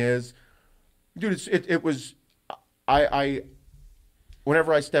everything is. Dude, it was...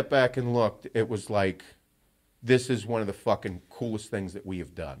 whenever I stepped back and looked, it was like, this is one of the fucking coolest things that we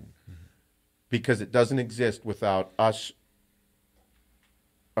have done. Mm-hmm. Because it doesn't exist without us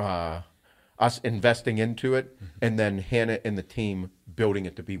investing into it, mm-hmm. and then Hannah and the team building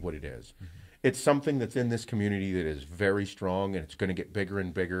it to be what it is. Mm-hmm. It's something that's in this community that is very strong, and it's going to get bigger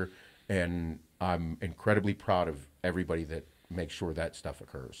and bigger, and I'm incredibly proud of everybody that makes sure that stuff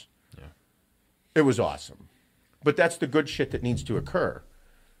occurs. Yeah. It was awesome. But that's the good shit that needs to occur.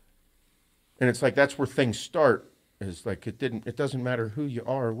 And it's like, that's where things start. Is like, it doesn't matter who you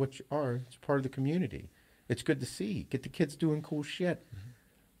are or what you are. It's part of the community. It's good to see. Get the kids doing cool shit. Mm-hmm.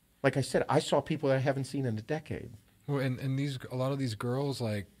 Like I said, I saw people that I haven't seen in a decade. Well, and a lot of these girls,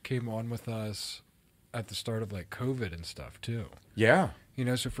 like, came on with us at the start of, like, COVID and stuff too. Yeah. You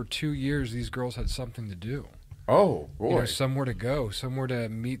know, so for 2 years, these girls had something to do. Oh, boy. You know, somewhere to go, somewhere to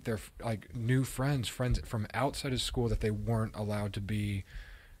meet their, like, new friends from outside of school that they weren't allowed to be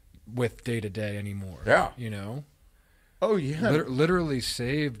with day to day anymore. Yeah. You know? Oh, yeah. Literally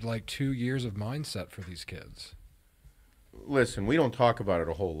saved, like, 2 years of mindset for these kids. Listen, we don't talk about it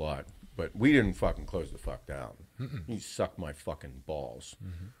a whole lot, but we didn't fucking close the fuck down. Mm-mm. You suck my fucking balls.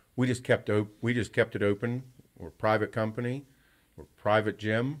 Mm-hmm. We just kept it open. We're a private company. We're a private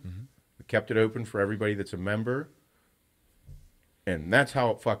gym. Mm-hmm. We kept it open for everybody that's a member. And that's how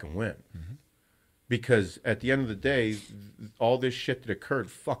it fucking went. Mm-hmm. Because at the end of the day, all this shit that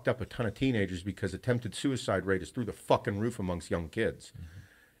occurred fucked up a ton of teenagers, because attempted suicide rate is through the fucking roof amongst young kids. Mm-hmm.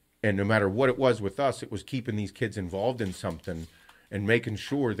 And no matter what it was with us, it was keeping these kids involved in something and making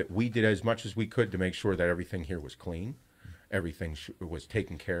sure that we did as much as we could to make sure that everything here was clean, everything was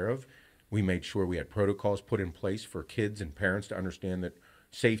taken care of. We made sure we had protocols put in place for kids and parents to understand that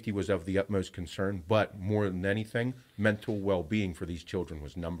safety was of the utmost concern, but more than anything, mental well-being for these children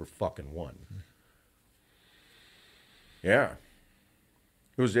was number fucking one. Yeah.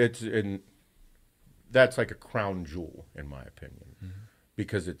 That's like a crown jewel, in my opinion,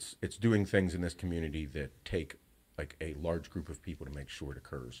 because it's doing things in this community that take like a large group of people to make sure it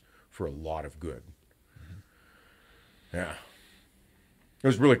occurs for a lot of good. Yeah. It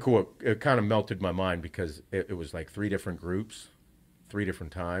was really cool. It kind of melted my mind because it was like 3 different groups, 3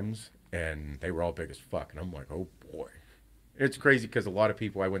 different times, and they were all big as fuck. And I'm like, oh boy. It's crazy because a lot of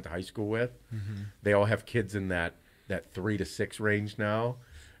people I went to high school with, they all have kids in that 3 to 6 range now.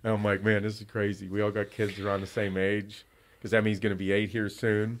 And I'm like, man, this is crazy. We all got kids around the same age because that means going to be 8 here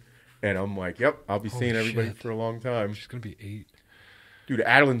soon. And I'm like, yep, I'll be seeing everybody for a long time. She's going to be 8. Dude,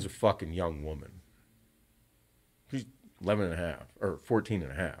 Adeline's a fucking young woman. She's 11 and a half or 14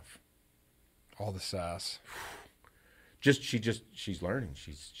 and a half. All the sass. She's learning.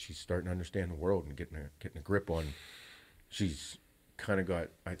 She's starting to understand the world and getting a grip on. She's kind of got,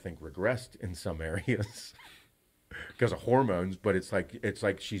 I think, regressed in some areas because of hormones, but it's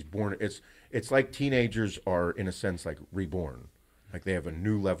like she's born. It's like teenagers are in a sense like reborn. Like they have a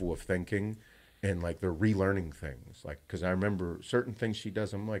new level of thinking and like they're relearning things. Like, cause I remember certain things she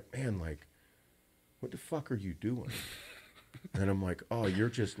does. I'm like, man, like, what the fuck are you doing? And I'm like, oh, you're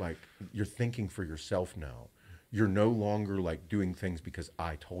just like, you're thinking for yourself now. You're no longer like doing things because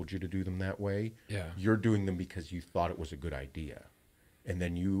I told you to do them that way. Yeah. You're doing them because you thought it was a good idea. And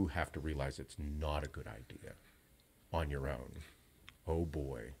then you have to realize it's not a good idea on your own. Oh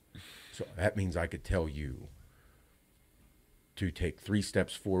boy. So that means I could tell you to take 3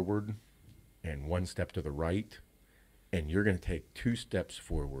 steps forward and 1 step to the right. And you're going to take 2 steps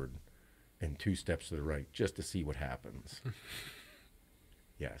forward and 2 steps to the right just to see what happens.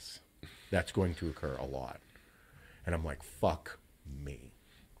 Yes, that's going to occur a lot. And I'm like, fuck me.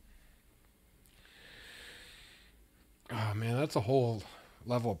 Oh, man, that's a whole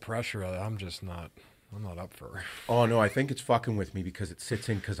level of pressure that I'm not up for. Oh, no, I think it's fucking with me because it sits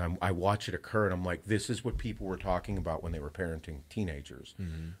in because I watch it occur and I'm like, this is what people were talking about when they were parenting teenagers.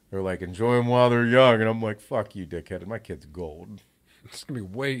 They're like, enjoy them while they're young. And I'm like, fuck you, dickhead. My kid's gold. It's going to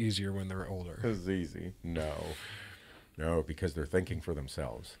be way easier when they're older. It's easy. No, because they're thinking for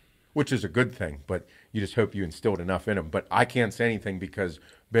themselves, which is a good thing, but you just hope you instilled enough in them. But I can't say anything because,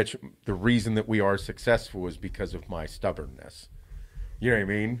 bitch, the reason that we are successful is because of my stubbornness. You know what I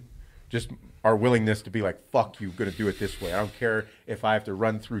mean? Just our willingness to be like, fuck you, going to do it this way. I don't care if I have to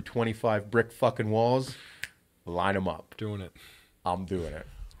run through 25 brick fucking walls, line them up. Doing it. I'm doing it.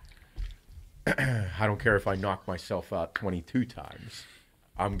 I don't care if I knock myself out 22 times.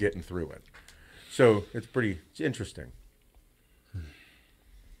 I'm getting through it. So it's interesting.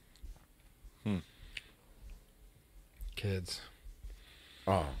 Kids.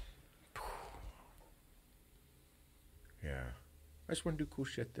 Oh. Yeah. I just want to do cool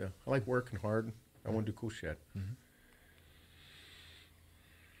shit, though. I like working hard. I want to do cool shit.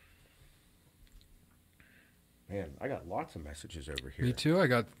 Man, I got lots of messages over here. Me too. I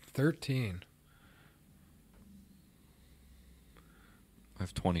got 13. I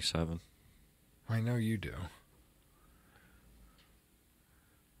have 27. I know you do.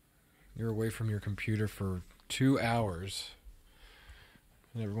 You're away from your computer for 2 hours,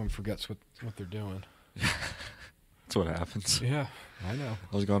 and everyone forgets what they're doing. That's what happens. Yeah, I know.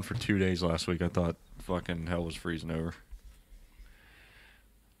 I was gone for 2 days last week. I thought fucking hell was freezing over.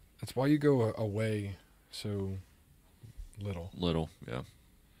 That's why you go away so little. Little, yeah.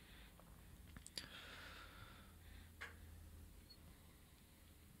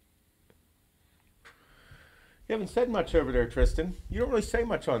 You haven't said much over there, Tristan. You don't really say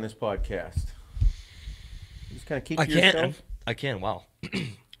much on this podcast. You just kind of keep to yourself. I can. Wow.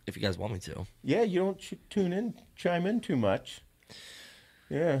 If you guys want me to. Yeah, you don't chime in too much.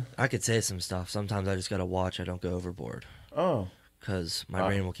 Yeah. I could say some stuff. Sometimes I just got to watch. I don't go overboard. Oh. Because my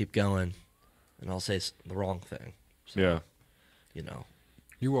brain will keep going, and I'll say the wrong thing. So, yeah. You know.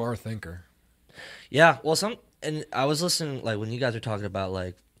 You are a thinker. Yeah. Well, and I was listening, like, when you guys were talking about,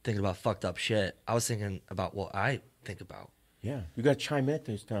 like, thinking about fucked up shit, I was thinking about what I think about. Yeah. You got to chime in at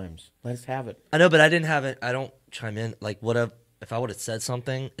those times. Let us have it. I know, but I didn't have it. I don't chime in. Like, if I would have said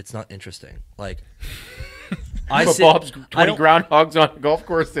something, it's not interesting. Like, Bob's 20 groundhogs on a golf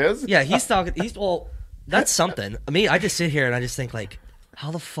course is? Yeah, he's talking. Well, that's something. I mean, I just sit here and I just think, like, how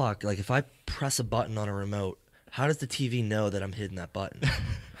the fuck? Like, if I press a button on a remote, how does the TV know that I'm hitting that button?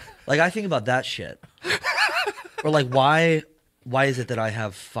 Like, I think about that shit. Or, like, why is it that I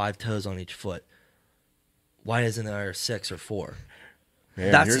have 5 toes on each foot? Why isn't there 6 or 4?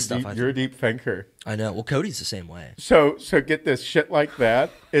 Man, That's you're the stuff deep, I you're a deep thinker. I know. Well, Cody's the same way. So get this, shit like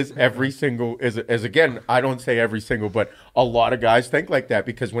that is every single is again, I don't say every single, but a lot of guys think like that,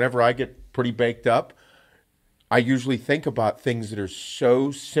 because whenever I get pretty baked up, I usually think about things that are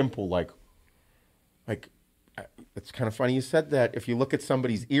so simple, like it's kind of funny you said that. If you look at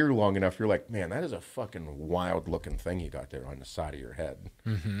somebody's ear long enough, you're like, man, that is a fucking wild looking thing you got there on the side of your head.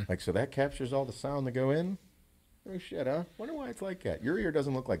 Mm-hmm. Like, so that captures all the sound that go in. Oh shit, huh? Wonder why it's like that. Your ear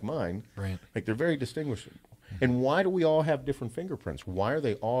doesn't look like mine. Right. Like, they're very distinguishable. Mm-hmm. And why do we all have different fingerprints? Why are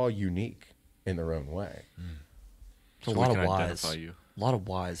they all unique in their own way? So a lot of whys. A lot of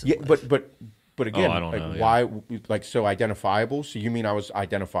whys. Yeah, but again, I don't know, why? Like, so identifiable. So you mean I was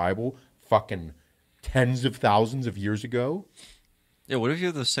identifiable? Fucking tens of thousands of years ago? Yeah. What if you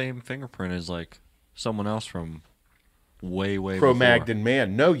have the same fingerprint as like someone else from way Cro-Magnon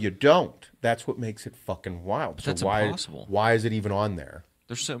man? No, you don't. That's what makes it fucking wild. But that's why, impossible. Why is it even on there?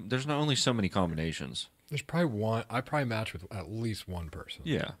 There's not only so many combinations. There's probably one. I probably match with at least one person.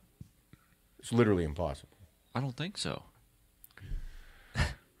 Yeah. It's literally impossible. I don't think so.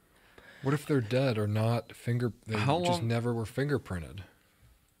 What if they're dead or not They How just long? never were fingerprinted.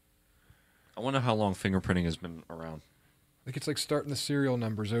 I wonder how long fingerprinting has been around. Like, it's like starting the serial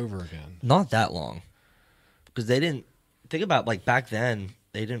numbers over again. Not that long. Because they didn't... Think about, like, back then,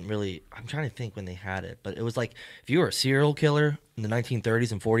 they didn't really... I'm trying to think when they had it. But it was like, if you were a serial killer in the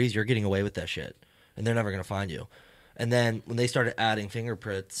 1930s and 40s, you're getting away with that shit. And they're never going to find you. And then when they started adding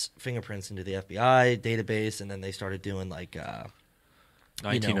fingerprints into the FBI database, and then they started doing, like...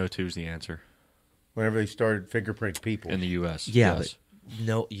 1902 is the answer. Whenever they started fingerprinting people. In the U.S. Yeah, yes. but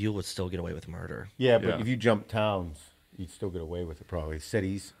no, you would still get away with murder. Yeah, but Yeah. if you jump towns, you'd still get away with it probably.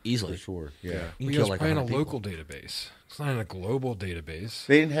 Cities. Easily. For sure, yeah. You can We kill was like probably in a 100 people. local database. It's not in a global database.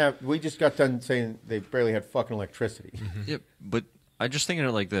 They didn't have... We just got done saying they barely had fucking electricity. Yeah, but I just think of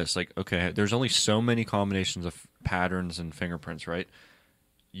it like this. Like, okay, there's only so many combinations of patterns and fingerprints, right?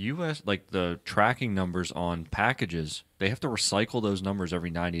 U.S., like the tracking numbers on packages, they have to recycle those numbers every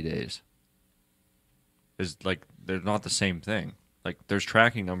 90 days. Is like, they're not the same thing. Like, there's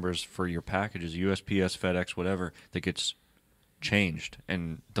tracking numbers for your packages, USPS, FedEx, whatever, that gets changed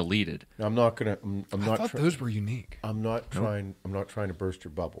and deleted. Now, I'm not gonna... I thought those were unique. I'm not trying to burst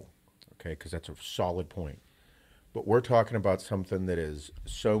your bubble, okay? Because that's a solid point. But we're talking about something that is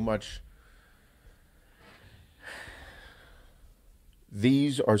so much...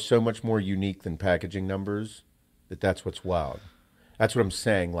 These are so much more unique than packaging numbers that's what's wild. That's what I'm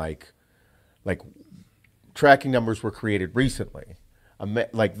saying. Like tracking numbers were created recently.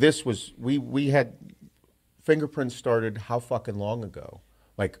 Like this was we had fingerprints started how fucking long ago?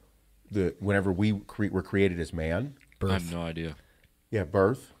 Like whenever we were created as man. Birth. I have no idea. Yeah,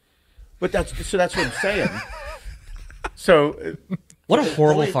 birth. But that's what I'm saying. So what a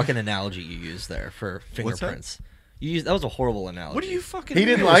horrible fucking analogy you used there for fingerprints. That was a horrible analogy. What do you fucking... He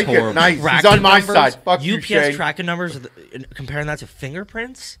didn't like it. Nice. He's Tracking on my numbers, side. Fuck you, UPS Shane. tracking numbers, comparing that to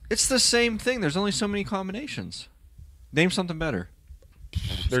fingerprints? It's the same thing. There's only so many combinations. Name something better.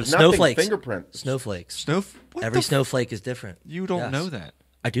 There's Snowflakes. nothing fingerprints. Snowflakes. What Every snowflake is different. You don't know that.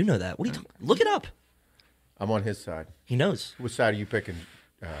 I do know that. What are you talking? Look it up. I'm on his side. He knows. Which side are you picking,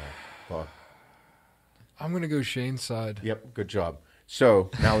 Bob? I'm going to go Shane's side. Yep, good job. So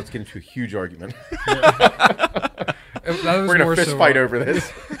now let's get into a huge argument. We're going to fist fight over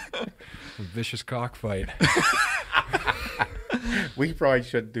this. A vicious cockfight. We probably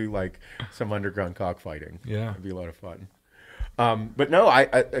should do like some underground cockfighting. Yeah. It'd be a lot of fun. But no, I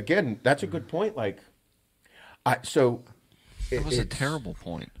again, that's a good point. Like, That was a terrible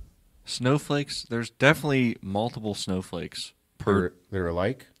point. Snowflakes, there's definitely multiple snowflakes per... They're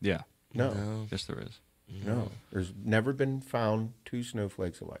alike? Yeah. No. Yes, there is. No. There's never been found two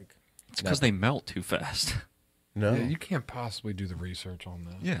snowflakes alike. It's because they melt too fast. No. Yeah, you can't possibly do the research on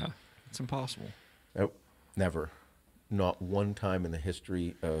that. Yeah, it's impossible. Nope. Never. Not one time in the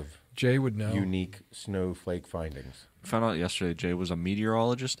history of Jay would know. unique snowflake findings. Found out yesterday Jay was a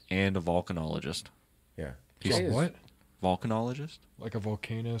meteorologist and a volcanologist. Yeah. He's Jay is- what? Volcanologist? Like a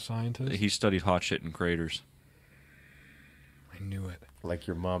volcano scientist? He studied hot shit in craters. I knew it. Like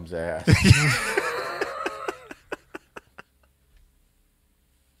your mom's ass.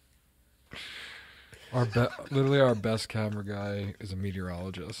 Literally our best camera guy is a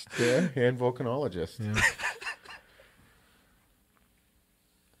meteorologist. Yeah, and volcanologist. Yeah.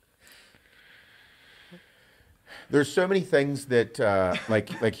 There's so many things that,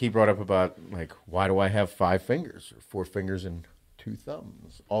 like he brought up about, like, why do I have 5 fingers or 4 fingers and 2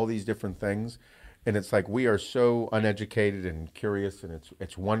 thumbs? All these different things, and it's like we are so uneducated and curious, and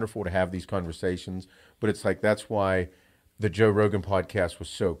it's wonderful to have these conversations. But it's like that's why the Joe Rogan podcast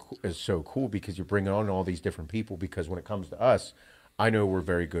is so cool because you bring on all these different people. Because when it comes to us, I know we're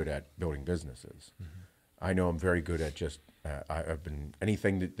very good at building businesses. I know I'm very good at just I've been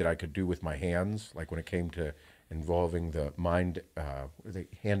anything that I could do with my hands. Like when it came to involving the mind,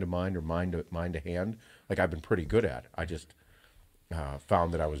 hand to mind or mind to hand. Like I've been pretty good at. I just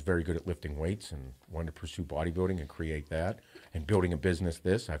found that I was very good at lifting weights and wanted to pursue bodybuilding and create that and building a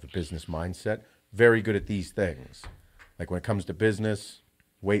business. I have a business mindset. Very good at these things. Like when it comes to business,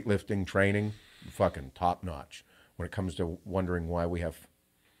 weightlifting, training, fucking top notch. When it comes to wondering why we have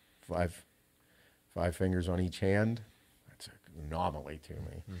five fingers on each hand, that's an anomaly to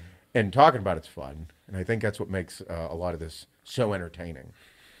me. And talking about it's fun, and I think that's what makes a lot of this so entertaining.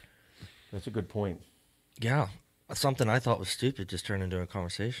 That's a good point. Yeah, something I thought was stupid just turned into a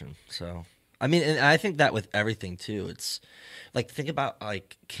conversation. So, I mean, and I think that with everything too. It's like think about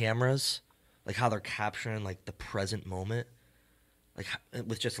like cameras, like how they're capturing like the present moment, like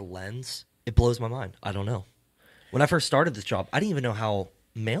with just a lens. It blows my mind. I don't know. When I first started this job, I didn't even know how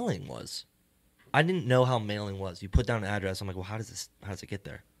mailing was. I didn't know how mailing was. You put down an address. I'm like, well, how does it get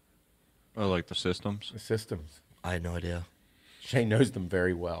there? Oh, like the systems? The systems. I had no idea. Shane knows them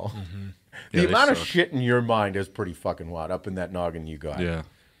very well. Yeah, The amount of suck. shit in your mind is pretty fucking wild up in that noggin you got. Yeah.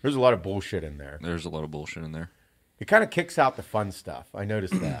 There's a lot of bullshit in there. There's a lot of bullshit in there. It kind of kicks out the fun stuff. I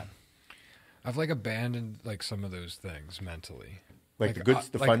noticed that. I've like abandoned like some of those things mentally. Like the good,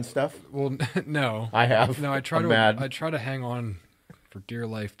 the like, fun stuff? Well, no, I have. No, I try I'm to. mad. I try to hang on for dear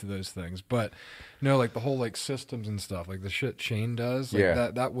life to those things, but no, like the whole like systems and stuff, like the shit Shane does. Like, Yeah.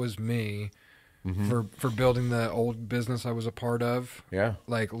 that was me for building the old business I was a part of. Yeah.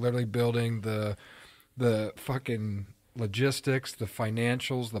 Like literally building the fucking logistics, the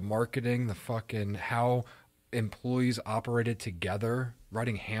financials, the marketing, the fucking how employees operated together,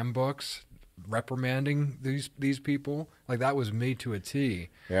 writing handbooks, reprimanding these people. Like that was me to a T.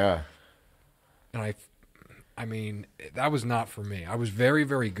 Yeah. And I mean, that was not for me. I was very,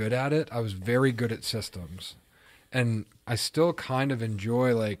 very good at it. I was very good at systems. And I still kind of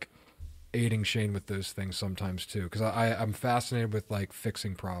enjoy like aiding Shane with those things sometimes too, because I'm fascinated with like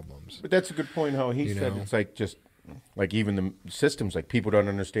fixing problems. But that's a good point how he said it's like just like even the systems, like people don't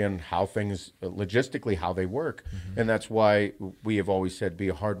understand how things logistically how they work. And that's why we have always said be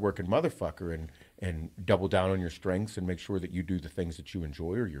a hardworking motherfucker and double down on your strengths and make sure that you do the things that you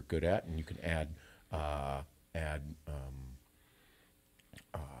enjoy or you're good at, and you can add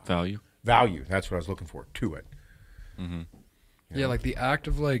value. That's what I was looking for to it. Yeah, like the act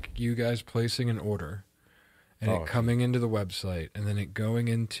of like you guys placing an order and it coming into the website and then it going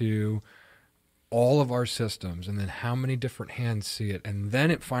into all of our systems and then how many different hands see it and then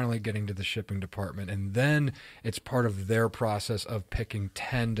it finally getting to the shipping department and then it's part of their process of picking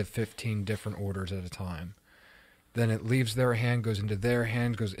 10 to 15 different orders at a time. Then it leaves their hand, goes into their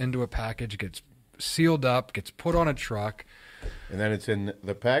hand, goes into a package, gets sealed up, gets put on a truck. And then it's in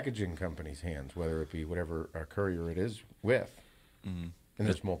the packaging company's hands, whether it be whatever courier it is with. And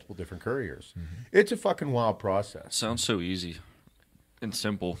there's multiple different couriers. It's a fucking wild process. Sounds so easy and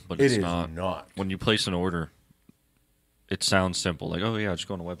simple, but It it's is not. not. When you place an order, it sounds simple, like, oh yeah, just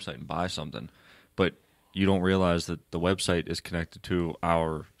go on a website and buy something. But you don't realize that the website is connected to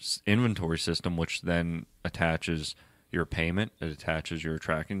our inventory system, which then attaches your payment, it attaches your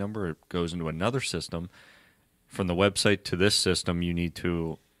tracking number, it goes into another system. From the website to this system,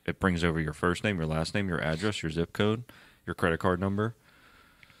 it brings over your first name, your last name, your address, your zip code, your credit card number.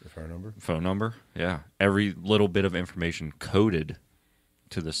 Your Phone number, yeah. Every little bit of information coded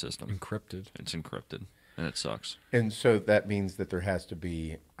to the system. Encrypted. It's encrypted, and it sucks. And so that means that there has to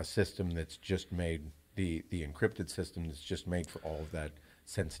be a system that's just made, the encrypted system that's just made for all of that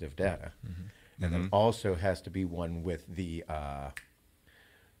sensitive data. And then also has to be one with the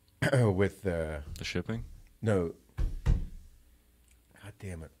The shipping? no, god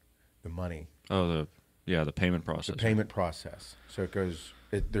damn it, the money, Oh, the payment process. the payment process. So it goes,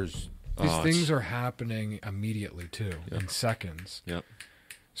 there's These things are happening immediately too, in seconds. Yep.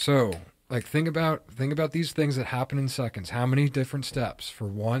 So, like, think about these things that happen in seconds. How many different steps for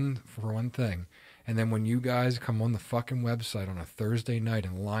one thing? And then when you guys come on the fucking website on a Thursday night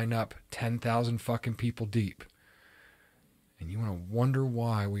and line up 10,000 fucking people deep, and you want to wonder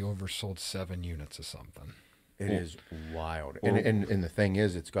why we oversold 7 units of something. It is wild. And the thing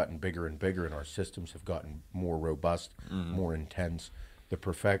is, it's gotten bigger and bigger, and our systems have gotten more robust, more intense. The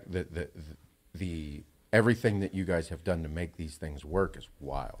everything that you guys have done to make these things work is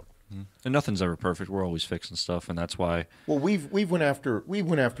wild. And nothing's ever perfect. We're always fixing stuff, and that's why. Well, we went after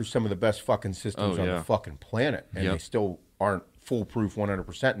some of the best fucking systems on the fucking planet, and they still aren't foolproof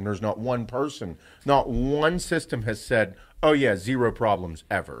 100%. And there's not one person, not one system has said, oh, yeah, zero problems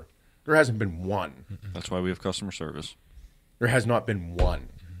ever. There hasn't been one. That's why we have customer service. There has not been one.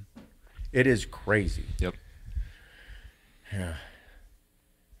 It is crazy. Yep. Yeah.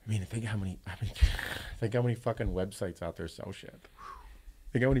 I mean, think how many fucking websites out there sell shit.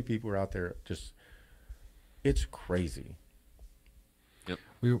 Think how many people are out there just, it's crazy. Yep.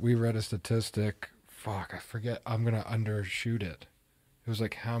 We read a statistic. Fuck, I forget. I'm going to undershoot it. It was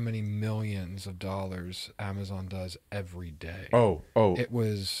like how many millions of dollars Amazon does every day. Oh. It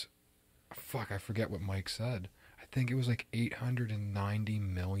was, fuck, I forget what Mike said. I think it was like 890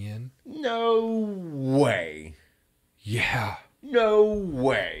 million. No way. Yeah. No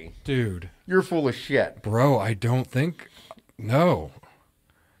way. Dude. You're full of shit. Bro, I don't think, no.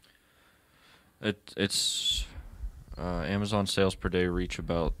 It's Amazon sales per day reach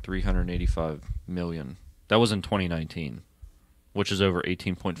about 385 million. That was in 2019, which is over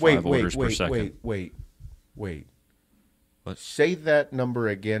 18.5 orders per second. Wait. What? Say that number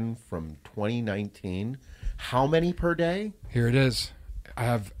again from 2019. How many per day? Here it is. I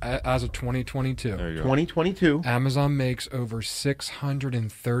have, as of 2022. There you go. 2022. Amazon makes over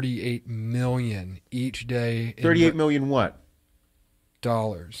 638 million each day. 38 million what?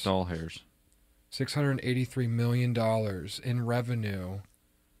 Dollars. Doll hairs. $683 million in revenue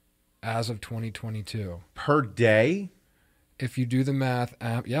as of 2022. Per day? If you do the math,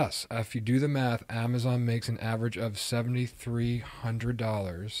 yes. If you do the math, Amazon makes an average of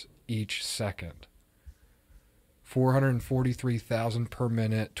 $7,300 each second. 443,000 per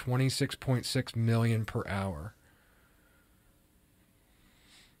minute, 26.6 million per hour.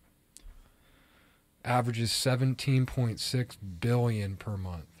 Averages 17.6 billion per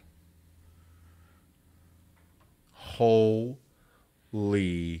month. Holy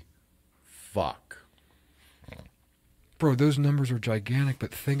fuck. Bro, those numbers are gigantic,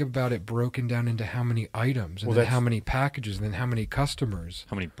 but think about it broken down into how many items, and then how many packages, and then how many customers.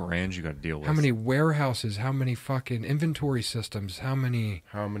 How many brands you got to deal with. How many warehouses, how many fucking inventory systems, how many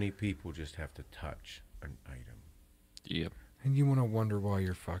people just have to touch an item? Yep. And you want to wonder why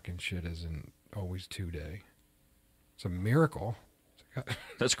your fucking shit isn't always 2-day. It's a miracle.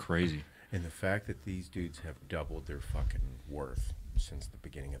 That's crazy. And the fact that these dudes have doubled their fucking worth since the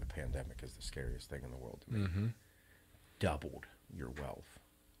beginning of the pandemic is the scariest thing in the world to me. Mm-hmm. Doubled your wealth.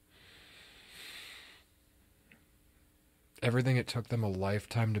 Everything it took them a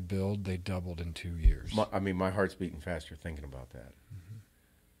lifetime to build, they doubled in 2 years. My heart's beating faster thinking about that.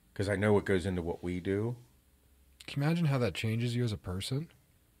 Because I know what goes into what we do. Can you imagine how that changes you as a person?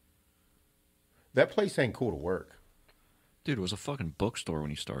 That place ain't cool to work. Dude, it was a fucking bookstore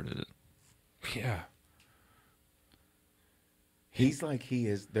when you started it. Yeah. He's like he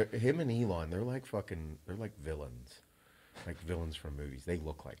is. Him and Elon, they're like villains. Like villains from movies. They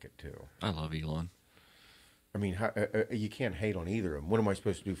look like it too. I love Elon. I mean, you can't hate on either of them. What am I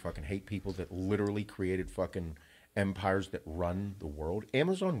supposed to do? Fucking hate people that literally created fucking empires that run the world?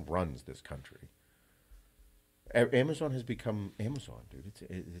 Amazon runs this country. Amazon has become Amazon, dude.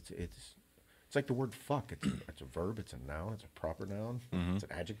 It's like the word fuck. It's a verb. It's a noun. It's a proper noun. Mm-hmm. It's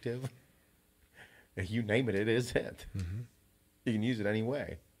an adjective. If you name it, it is it. Mm-hmm. You can use it any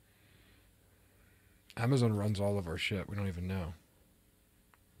way. Amazon runs all of our shit. We don't even know.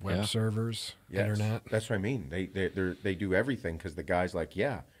 Web servers, Yes. internet. That's what I mean. They do everything because the guy's like,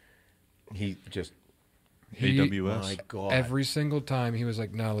 yeah. He just AWS. my God. Every single time he was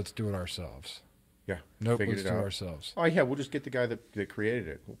like, no, let's do it ourselves. Yeah. Nope, figured let's it do it out. ourselves. Oh yeah, we'll just get the guy that created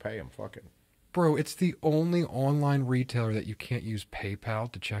it. We'll pay him. Fuck it. Bro, it's the only online retailer that you can't use PayPal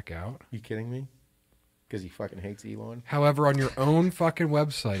to check out. You kidding me? Because he fucking hates Elon. However, on your own fucking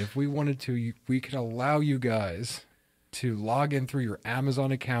website, if we wanted to, we could allow you guys to log in through your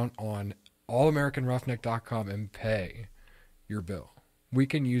Amazon account on allamericanroughneck.com and pay your bill. We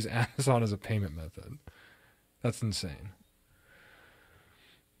can use Amazon as a payment method. That's insane.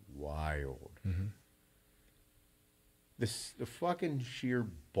 Wild. Mm-hmm. The fucking sheer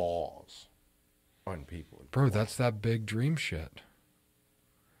balls on people. Bro, that's that big dream shit.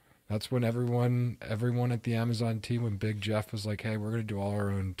 That's when everyone at the Amazon team, when Big Jeff was like, hey, we're going to do all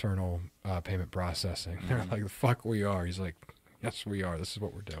our own internal payment processing. They're like, the fuck we are. He's like, yes, we are. This is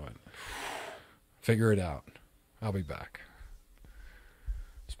what we're doing. Figure it out. I'll be back.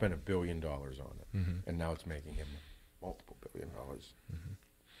 Spent $1 billion on it. Mm-hmm. And now it's making him multiple $1 billion. Mm-hmm.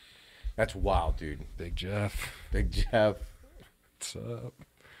 That's wild, dude. Big Jeff. Big Jeff. What's up?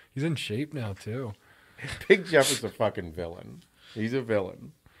 He's in shape now, too. Big Jeff is a fucking villain. He's a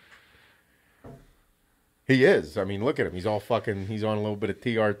villain. He is. I mean, look at him. He's all fucking, he's on a little bit of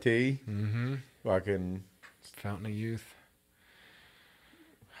TRT. Mm-hmm. Fucking. Fountain of Youth.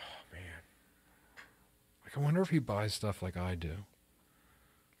 Like, I wonder if he buys stuff like I do.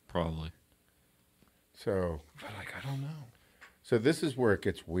 Probably. So, But like, I don't know. so this is where it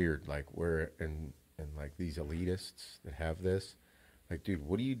gets weird. Like, where and like these elitists that have this, like, dude,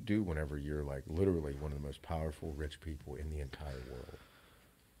 what do you do whenever you're like literally one of the most powerful rich people in the entire world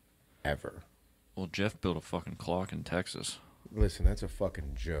ever? Well, Jeff built a fucking clock in Texas. Listen, that's a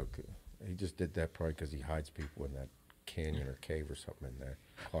fucking joke. He just did that probably because he hides people in that canyon or cave or something in there.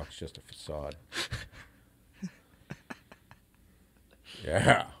 Clock's just a facade.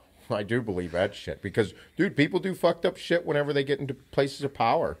 Yeah, I do believe that shit. Because, dude, people do fucked up shit whenever they get into places of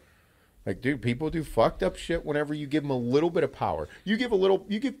power. Like, dude, people do fucked up shit whenever you give them a little bit of power. You give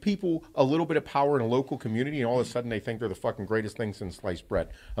people a little bit of power in a local community, and all of a sudden they think they're the fucking greatest thing since sliced bread.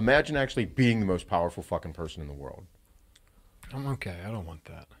 Imagine actually being the most powerful fucking person in the world. I'm okay. I don't want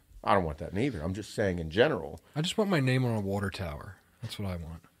that. I don't want that neither. I'm just saying in general. I just want my name on a water tower. That's what I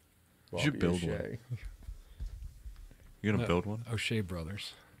want. You should build one. O'Shea. You gonna build one? O'Shea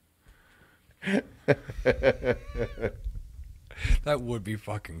Brothers. That would be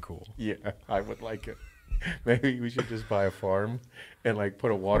fucking cool. Yeah, I would like it. Maybe we should just buy a farm and like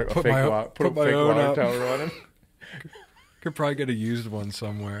put a fake my own water up. tower on it. Could probably get a used one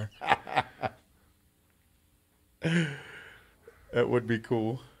somewhere. That would be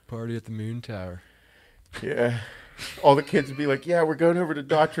cool. Party at the Moon Tower. Yeah. All the kids would be like, yeah, we're going over to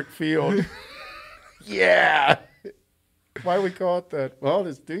Dautrich Field. Yeah. Why we call it that? Well,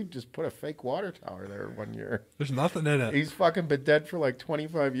 this dude just put a fake water tower there one year. There's nothing in it. He's fucking been dead for like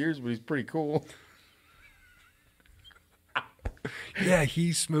 25 years, but he's pretty cool. Yeah,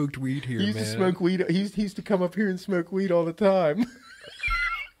 he smoked weed here, He used man. to smoke weed. He used to come up here and smoke weed all the time.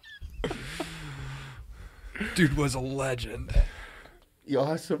 Dude was a legend. You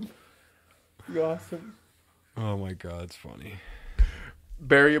awesome. You awesome. Oh my God, it's funny.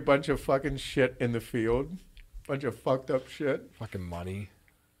 Bury a bunch of fucking shit in the field. Bunch of fucked up shit. Fucking money.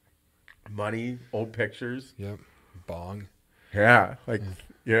 Money, old pictures. Yep. Bong. Yeah, like,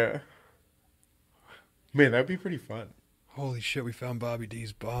 yeah. Man, that'd be pretty fun. Holy shit, we found Bobby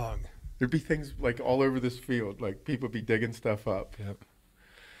D's bong. There'd be things like all over this field. Like people be digging stuff up. Yep.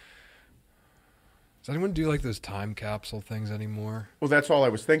 Does anyone do like those time capsule things anymore? Well, that's all I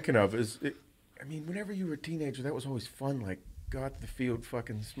was thinking of. I mean, whenever you were a teenager, that was always fun. Like, go out to the field,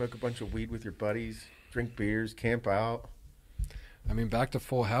 fucking smoke a bunch of weed with your buddies, drink beers, camp out. I mean, back to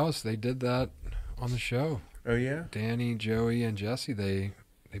Full House, they did that on the show. Oh yeah. Danny, Joey, and Jesse, they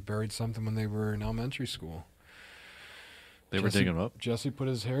buried something when they were in elementary school. They were digging it up? Jesse put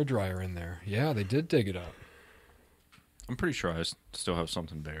his hairdryer in there. Yeah, they did dig it up. I'm pretty sure I still have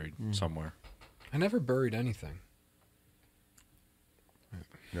something buried somewhere. I never buried anything.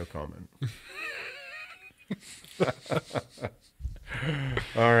 No comment.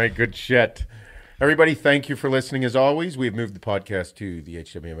 All right, good shit. Everybody, thank you for listening as always. We've moved the podcast to the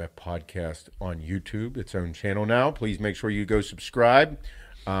HWMF Podcast on YouTube, its own channel now. Please make sure you go subscribe.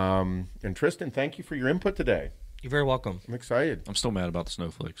 And Tristan, thank you for your input today. You're very welcome. I'm excited. I'm still mad about the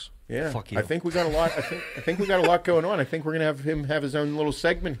snowflakes. Yeah, Fuck you. I think we got a lot. I think we got a lot going on. I think we're gonna have him have his own little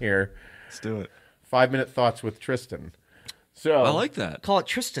segment here. Let's do it. 5-minute thoughts with Tristan. So I like that. Call it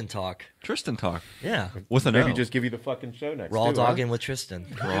Tristan Talk. Tristan talk. Yeah. With an maybe O. just give you the fucking show next. Raw too, huh? dogging with Tristan.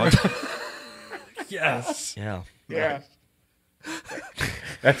 Yes. Yeah. Yeah.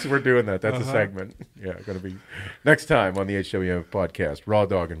 We're doing that. That's a segment. Yeah, going to be next time on the HWMF Podcast, Raw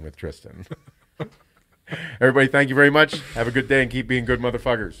Dogging with Tristan. Everybody, thank you very much. Have a good day and keep being good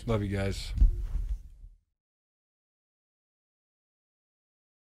motherfuckers. Love you guys.